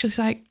like, she's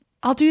like,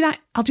 I'll do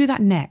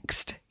that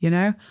next,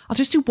 I'll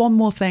just do one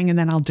more thing and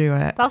then I'll do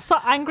it. That's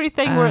that angry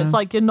thing where it's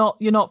like you're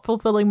not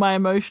fulfilling my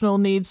emotional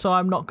needs, so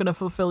I'm not going to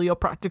fulfill your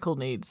practical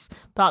needs.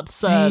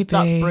 That's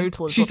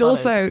brutal. is She's what that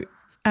also is.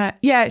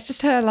 it's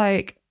just her,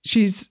 like,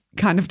 she's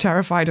kind of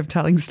terrified of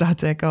telling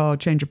Static, oh,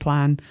 change of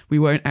plan, we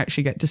won't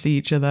actually get to see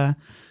each other,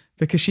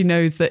 because she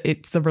knows that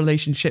it's the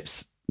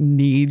relationships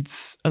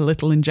needs a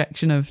little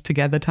injection of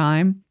together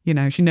time.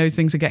 She knows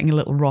things are getting a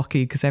little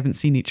rocky because they haven't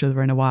seen each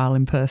other in a while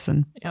in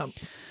person. Yep.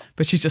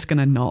 But she's just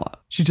gonna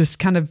not. She just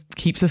kind of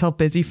keeps herself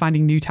busy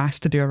finding new tasks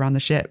to do around the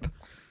ship.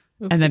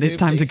 And then it's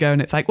time to go,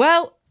 and it's like,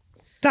 well,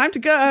 time to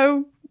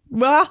go.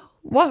 Well,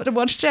 what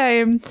a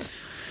shame.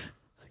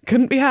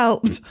 Couldn't be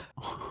helped.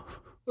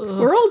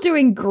 We're all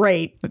doing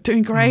great. I'm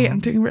doing great. I'm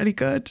doing really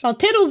good. Well,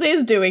 Tiddles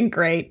is doing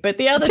great, but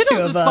the other two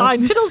Tiddles of is us...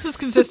 fine. Tiddles is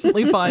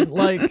consistently fine.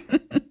 Like,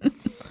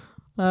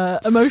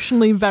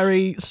 emotionally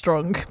very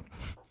strong.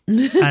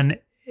 And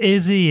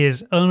Izzy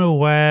is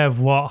unaware of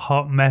what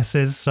hot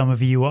messes some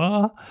of you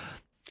are.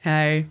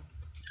 Hey.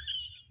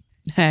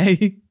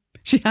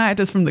 She hired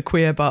us from the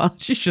queer bar.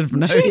 She should have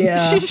known.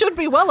 Yeah. She should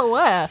be well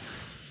aware.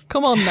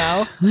 Come on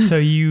now. So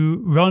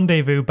you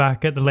rendezvous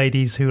back at the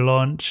ladies who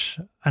launch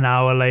an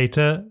hour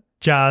later.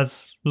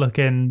 Jazz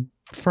looking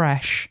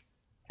Fresh.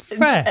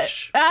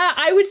 fresh.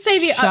 I would say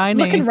the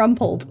Shiny. looking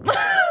rumpled.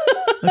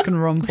 Looking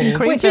rumpled.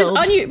 Cream Which is filled.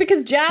 unusual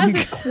because Jazz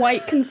is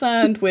quite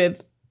concerned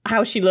with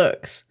how she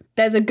looks.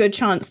 There's a good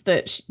chance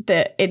that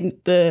that in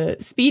the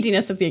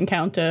speediness of the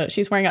encounter,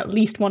 she's wearing at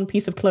least one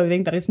piece of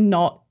clothing that is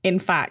not, in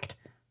fact,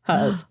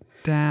 hers.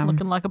 Damn.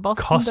 Looking like a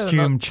Boston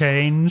Costume donut.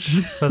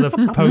 change for the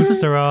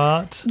poster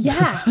art.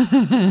 Yeah.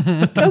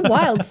 Go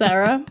wild,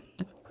 Sarah.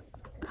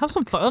 Have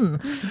some fun.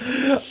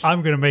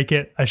 I'm going to make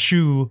it a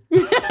shoe.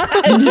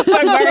 Just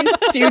I'm wearing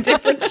two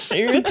different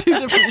shoes. Two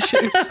different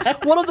shoes.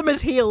 One of them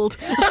is healed.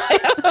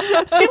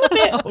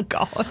 Oh,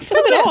 God. A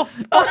bit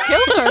off. Off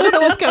kilter. I don't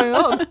know what's going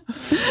on.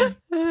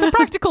 It's a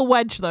practical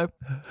wedge, though.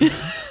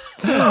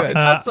 So good.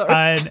 Sorry.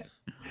 And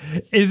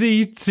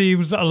Izzy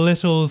seems a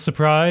little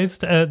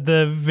surprised at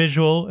the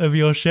visual of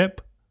your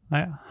ship.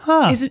 Like,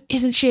 huh.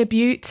 Isn't she a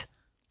beaut?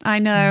 I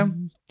know.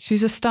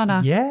 She's a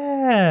stunner.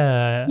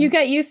 Yeah. You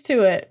get used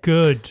to it.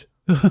 Good.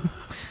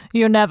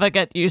 You never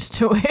get used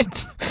to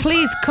it.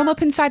 Please come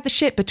up inside the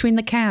ship between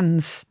the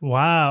cans.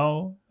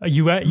 Wow.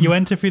 You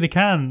enter through the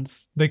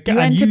cans. You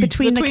enter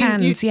between the between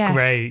cans, yes.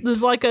 Great.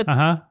 There's like a...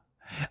 Uh-huh.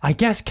 I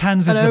guess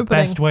cans An is the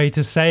opening. best way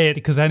to say it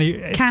because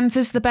Cans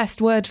is the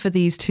best word for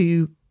these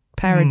two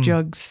pair of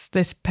jugs.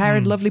 This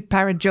lovely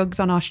pair of jugs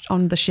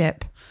on the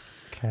ship.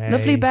 Okay.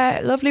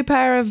 Lovely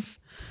pair of.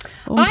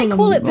 I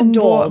call it the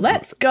door.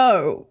 Let's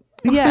go.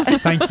 Yeah.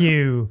 Thank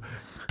you.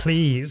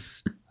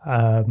 Please.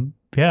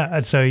 Yeah,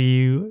 and so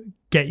you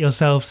get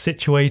yourself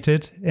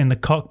situated in the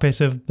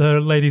cockpit of the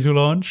ladies who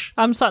launch.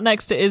 I'm sat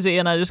next to Izzy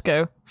and I just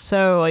go,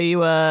 so are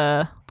you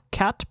a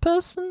cat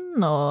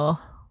person or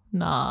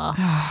nah?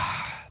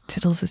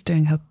 Tiddles is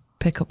doing her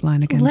pickup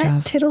line again, Let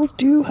Jazz. Tiddles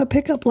do her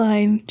pickup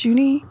line,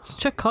 Junie.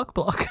 Such a cock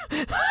block.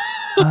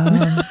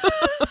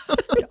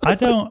 I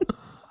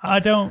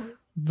don't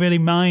really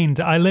mind.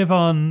 I live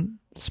on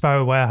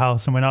Sparrow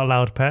Warehouse and we're not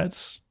allowed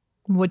pets.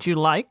 Would you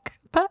like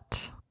a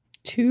pet?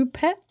 To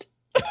pet?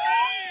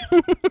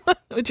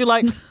 Would you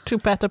like to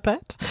pet a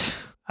pet?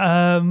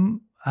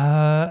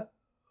 What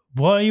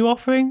are you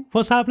offering?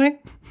 What's happening?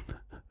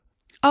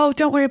 Oh,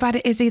 don't worry about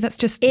it, Izzy. That's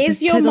just...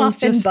 Is your Tiddles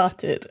muffin just...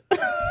 buttered?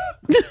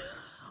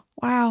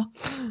 Wow.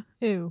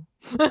 Ew.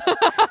 No,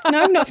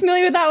 I'm not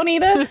familiar with that one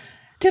either.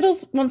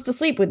 Tiddles wants to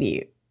sleep with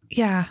you.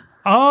 Yeah.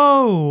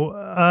 Oh,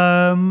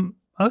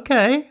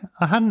 okay.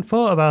 I hadn't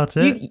thought about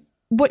it.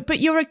 But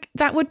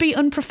that would be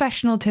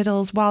unprofessional,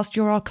 Tiddles, whilst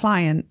you're our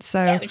client.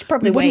 So Yeah, we should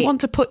probably we wouldn't wait.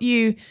 want to put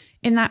you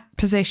in that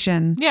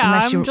position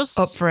unless you're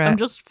up for it. I'm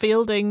just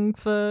fielding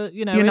for,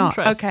 you're interest.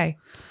 not? Okay.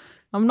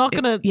 I'm not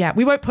going to... Yeah,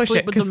 we won't push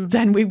sleep it with because them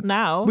then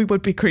we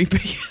would be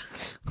creepy.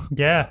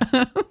 Yeah.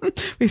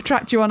 We've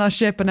tracked you on our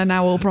ship and are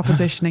now all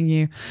propositioning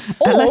you.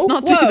 Oh, Let's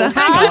not do whoa, that.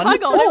 hang on.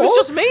 Hang on, it was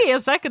just me a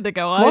second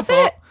ago. Was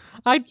it?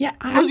 Was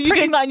I'm you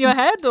doing that in your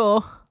head,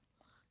 or...?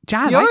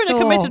 Jazz, You're I in a saw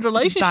committed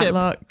relationship. That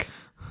look.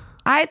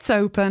 It's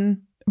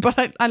open,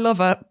 but I love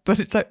her. But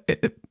it's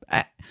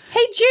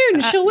Hey,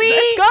 June, shall we...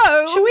 let's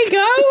go. Shall we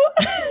go?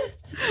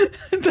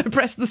 to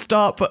press the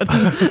start button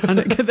and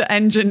the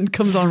engine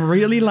comes on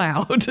really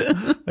loud.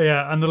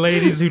 Yeah, and the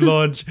ladies who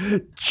launch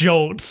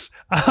jolts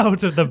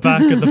out of the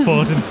back of the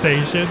Fortin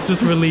station,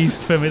 just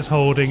released from its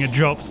holding. It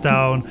drops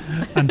down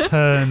and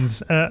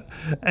turns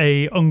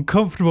a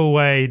uncomfortable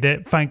way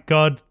that, thank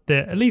God,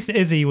 that at least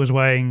Izzy was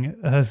wearing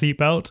her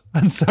seatbelt.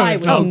 And so I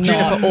it's was not- not.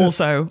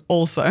 Juniper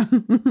also.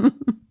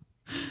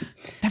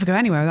 Never go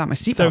anywhere without my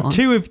seatbelt So on.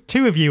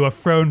 two of you are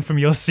thrown from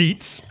your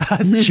seats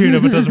as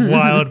Juniper does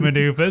wild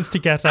maneuvers to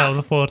get out of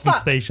the Fortin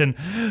station.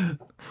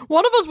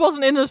 One of us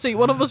wasn't in the seat,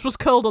 one of us was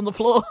curled on the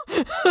floor.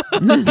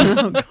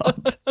 Oh,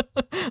 God.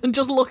 And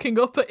just looking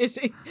up at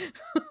Izzy.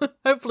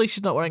 Hopefully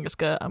she's not wearing a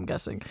skirt, I'm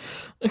guessing.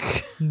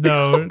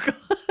 No.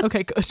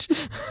 Okay, good. Tiddles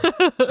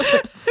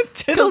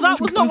Because that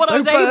was not what I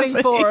was so aiming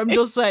perfect. for, I'm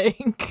just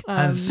saying.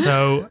 And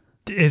so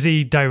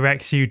Izzy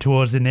directs you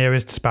towards the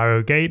nearest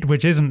Sparrow Gate,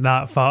 which isn't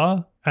that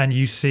far. And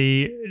you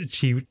see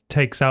she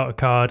takes out a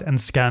card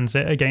and scans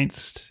it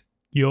against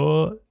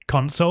your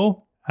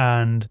console.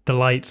 And the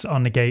lights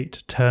on the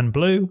gate turn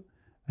blue.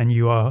 And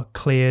you are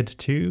cleared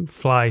to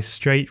fly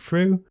straight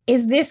through.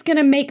 Is this going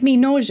to make me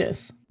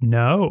nauseous?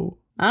 No.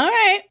 All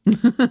right.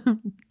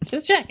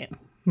 Just checking.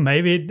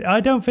 Maybe.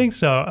 I don't think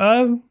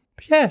so.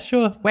 Yeah,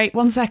 sure. Wait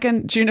 1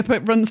 second. Juniper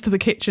runs to the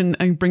kitchen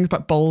and brings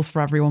back bowls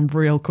for everyone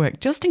real quick,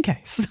 just in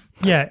case.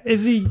 Yeah,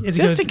 Izzy Just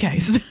goes, in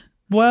case.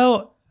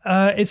 well,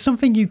 it's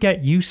something you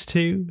get used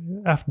to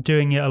after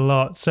doing it a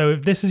lot. So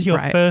if this is your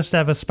Right. first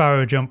ever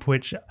Sparrow jump,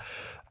 which,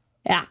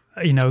 Yeah.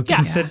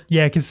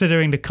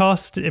 considering the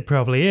cost, it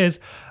probably is.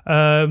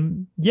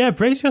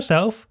 Brace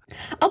yourself.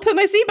 I'll put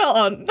my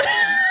seatbelt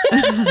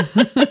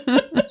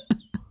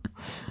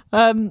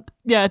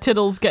on.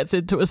 Tiddles gets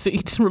into a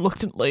seat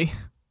reluctantly.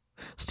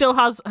 Still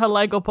has her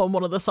leg up on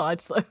one of the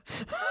sides, though.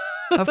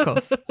 Of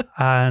course.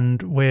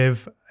 And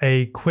with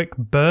a quick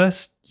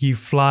burst, you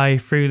fly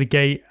through the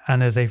gate,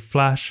 and there's a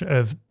flash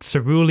of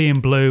cerulean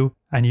blue,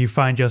 and you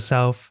find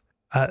yourself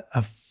at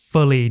a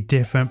fully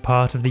different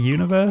part of the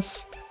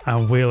universe.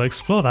 And we'll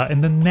explore that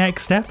in the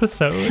next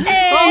episode.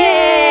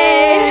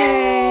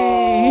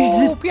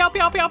 Oh, pew,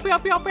 pew, pew, pew,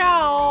 pew,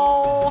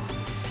 pew.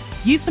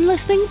 You've been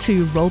listening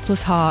to Roll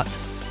Plus Heart.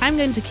 I'm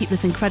going to keep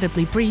this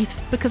incredibly brief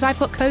because I've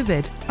got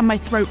COVID and my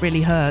throat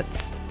really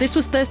hurts. This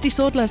was Thirsty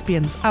Sword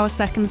Lesbians, our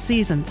second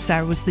season.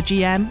 Sarah was the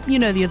GM, you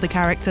know the other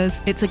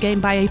characters. It's a game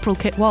by April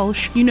Kit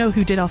Walsh. You know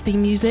who did our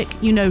theme music,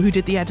 you know who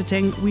did the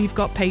editing. We've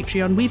got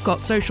Patreon, we've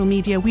got social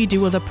media, we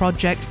do other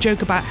projects.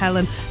 Joke About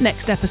Helen.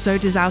 Next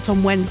episode is out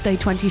on Wednesday,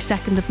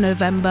 22nd of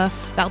November.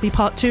 That'll be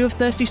part 2 of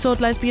Thirsty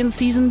Sword Lesbians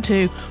Season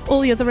 2. All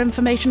the other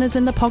information is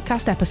in the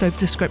podcast episode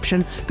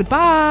description.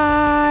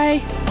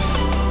 Goodbye!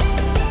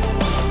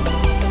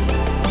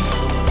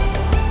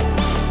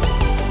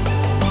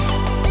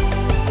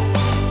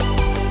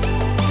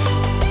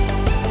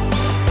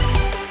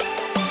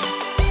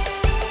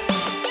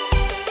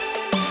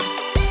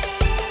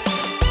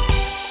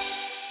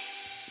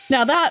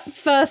 Now, that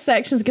first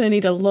section is going to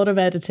need a lot of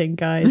editing,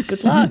 guys.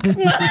 Good luck.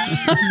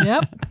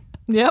 Yep.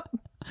 I think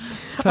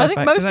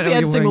Perfect. most I of don't know the what you're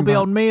editing will be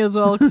worrying on me as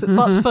well, because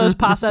that's first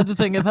pass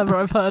editing if ever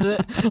I've heard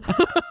it.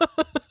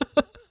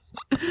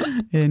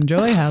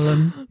 Enjoy,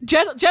 Helen.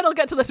 Jen will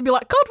get to this and be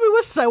like, God, we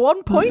were so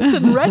on point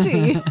and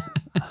ready.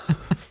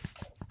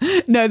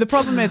 No, the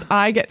problem is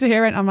I get to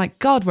hear it and I'm like,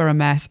 God, we're a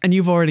mess. And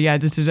you've already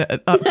edited it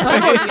at that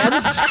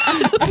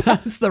point.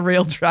 That's the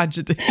real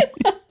tragedy.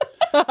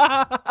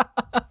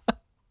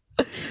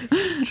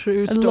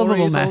 True A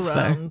lovable stories mess, all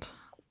though. round.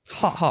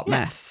 Hot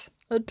mess.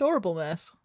 Adorable mess.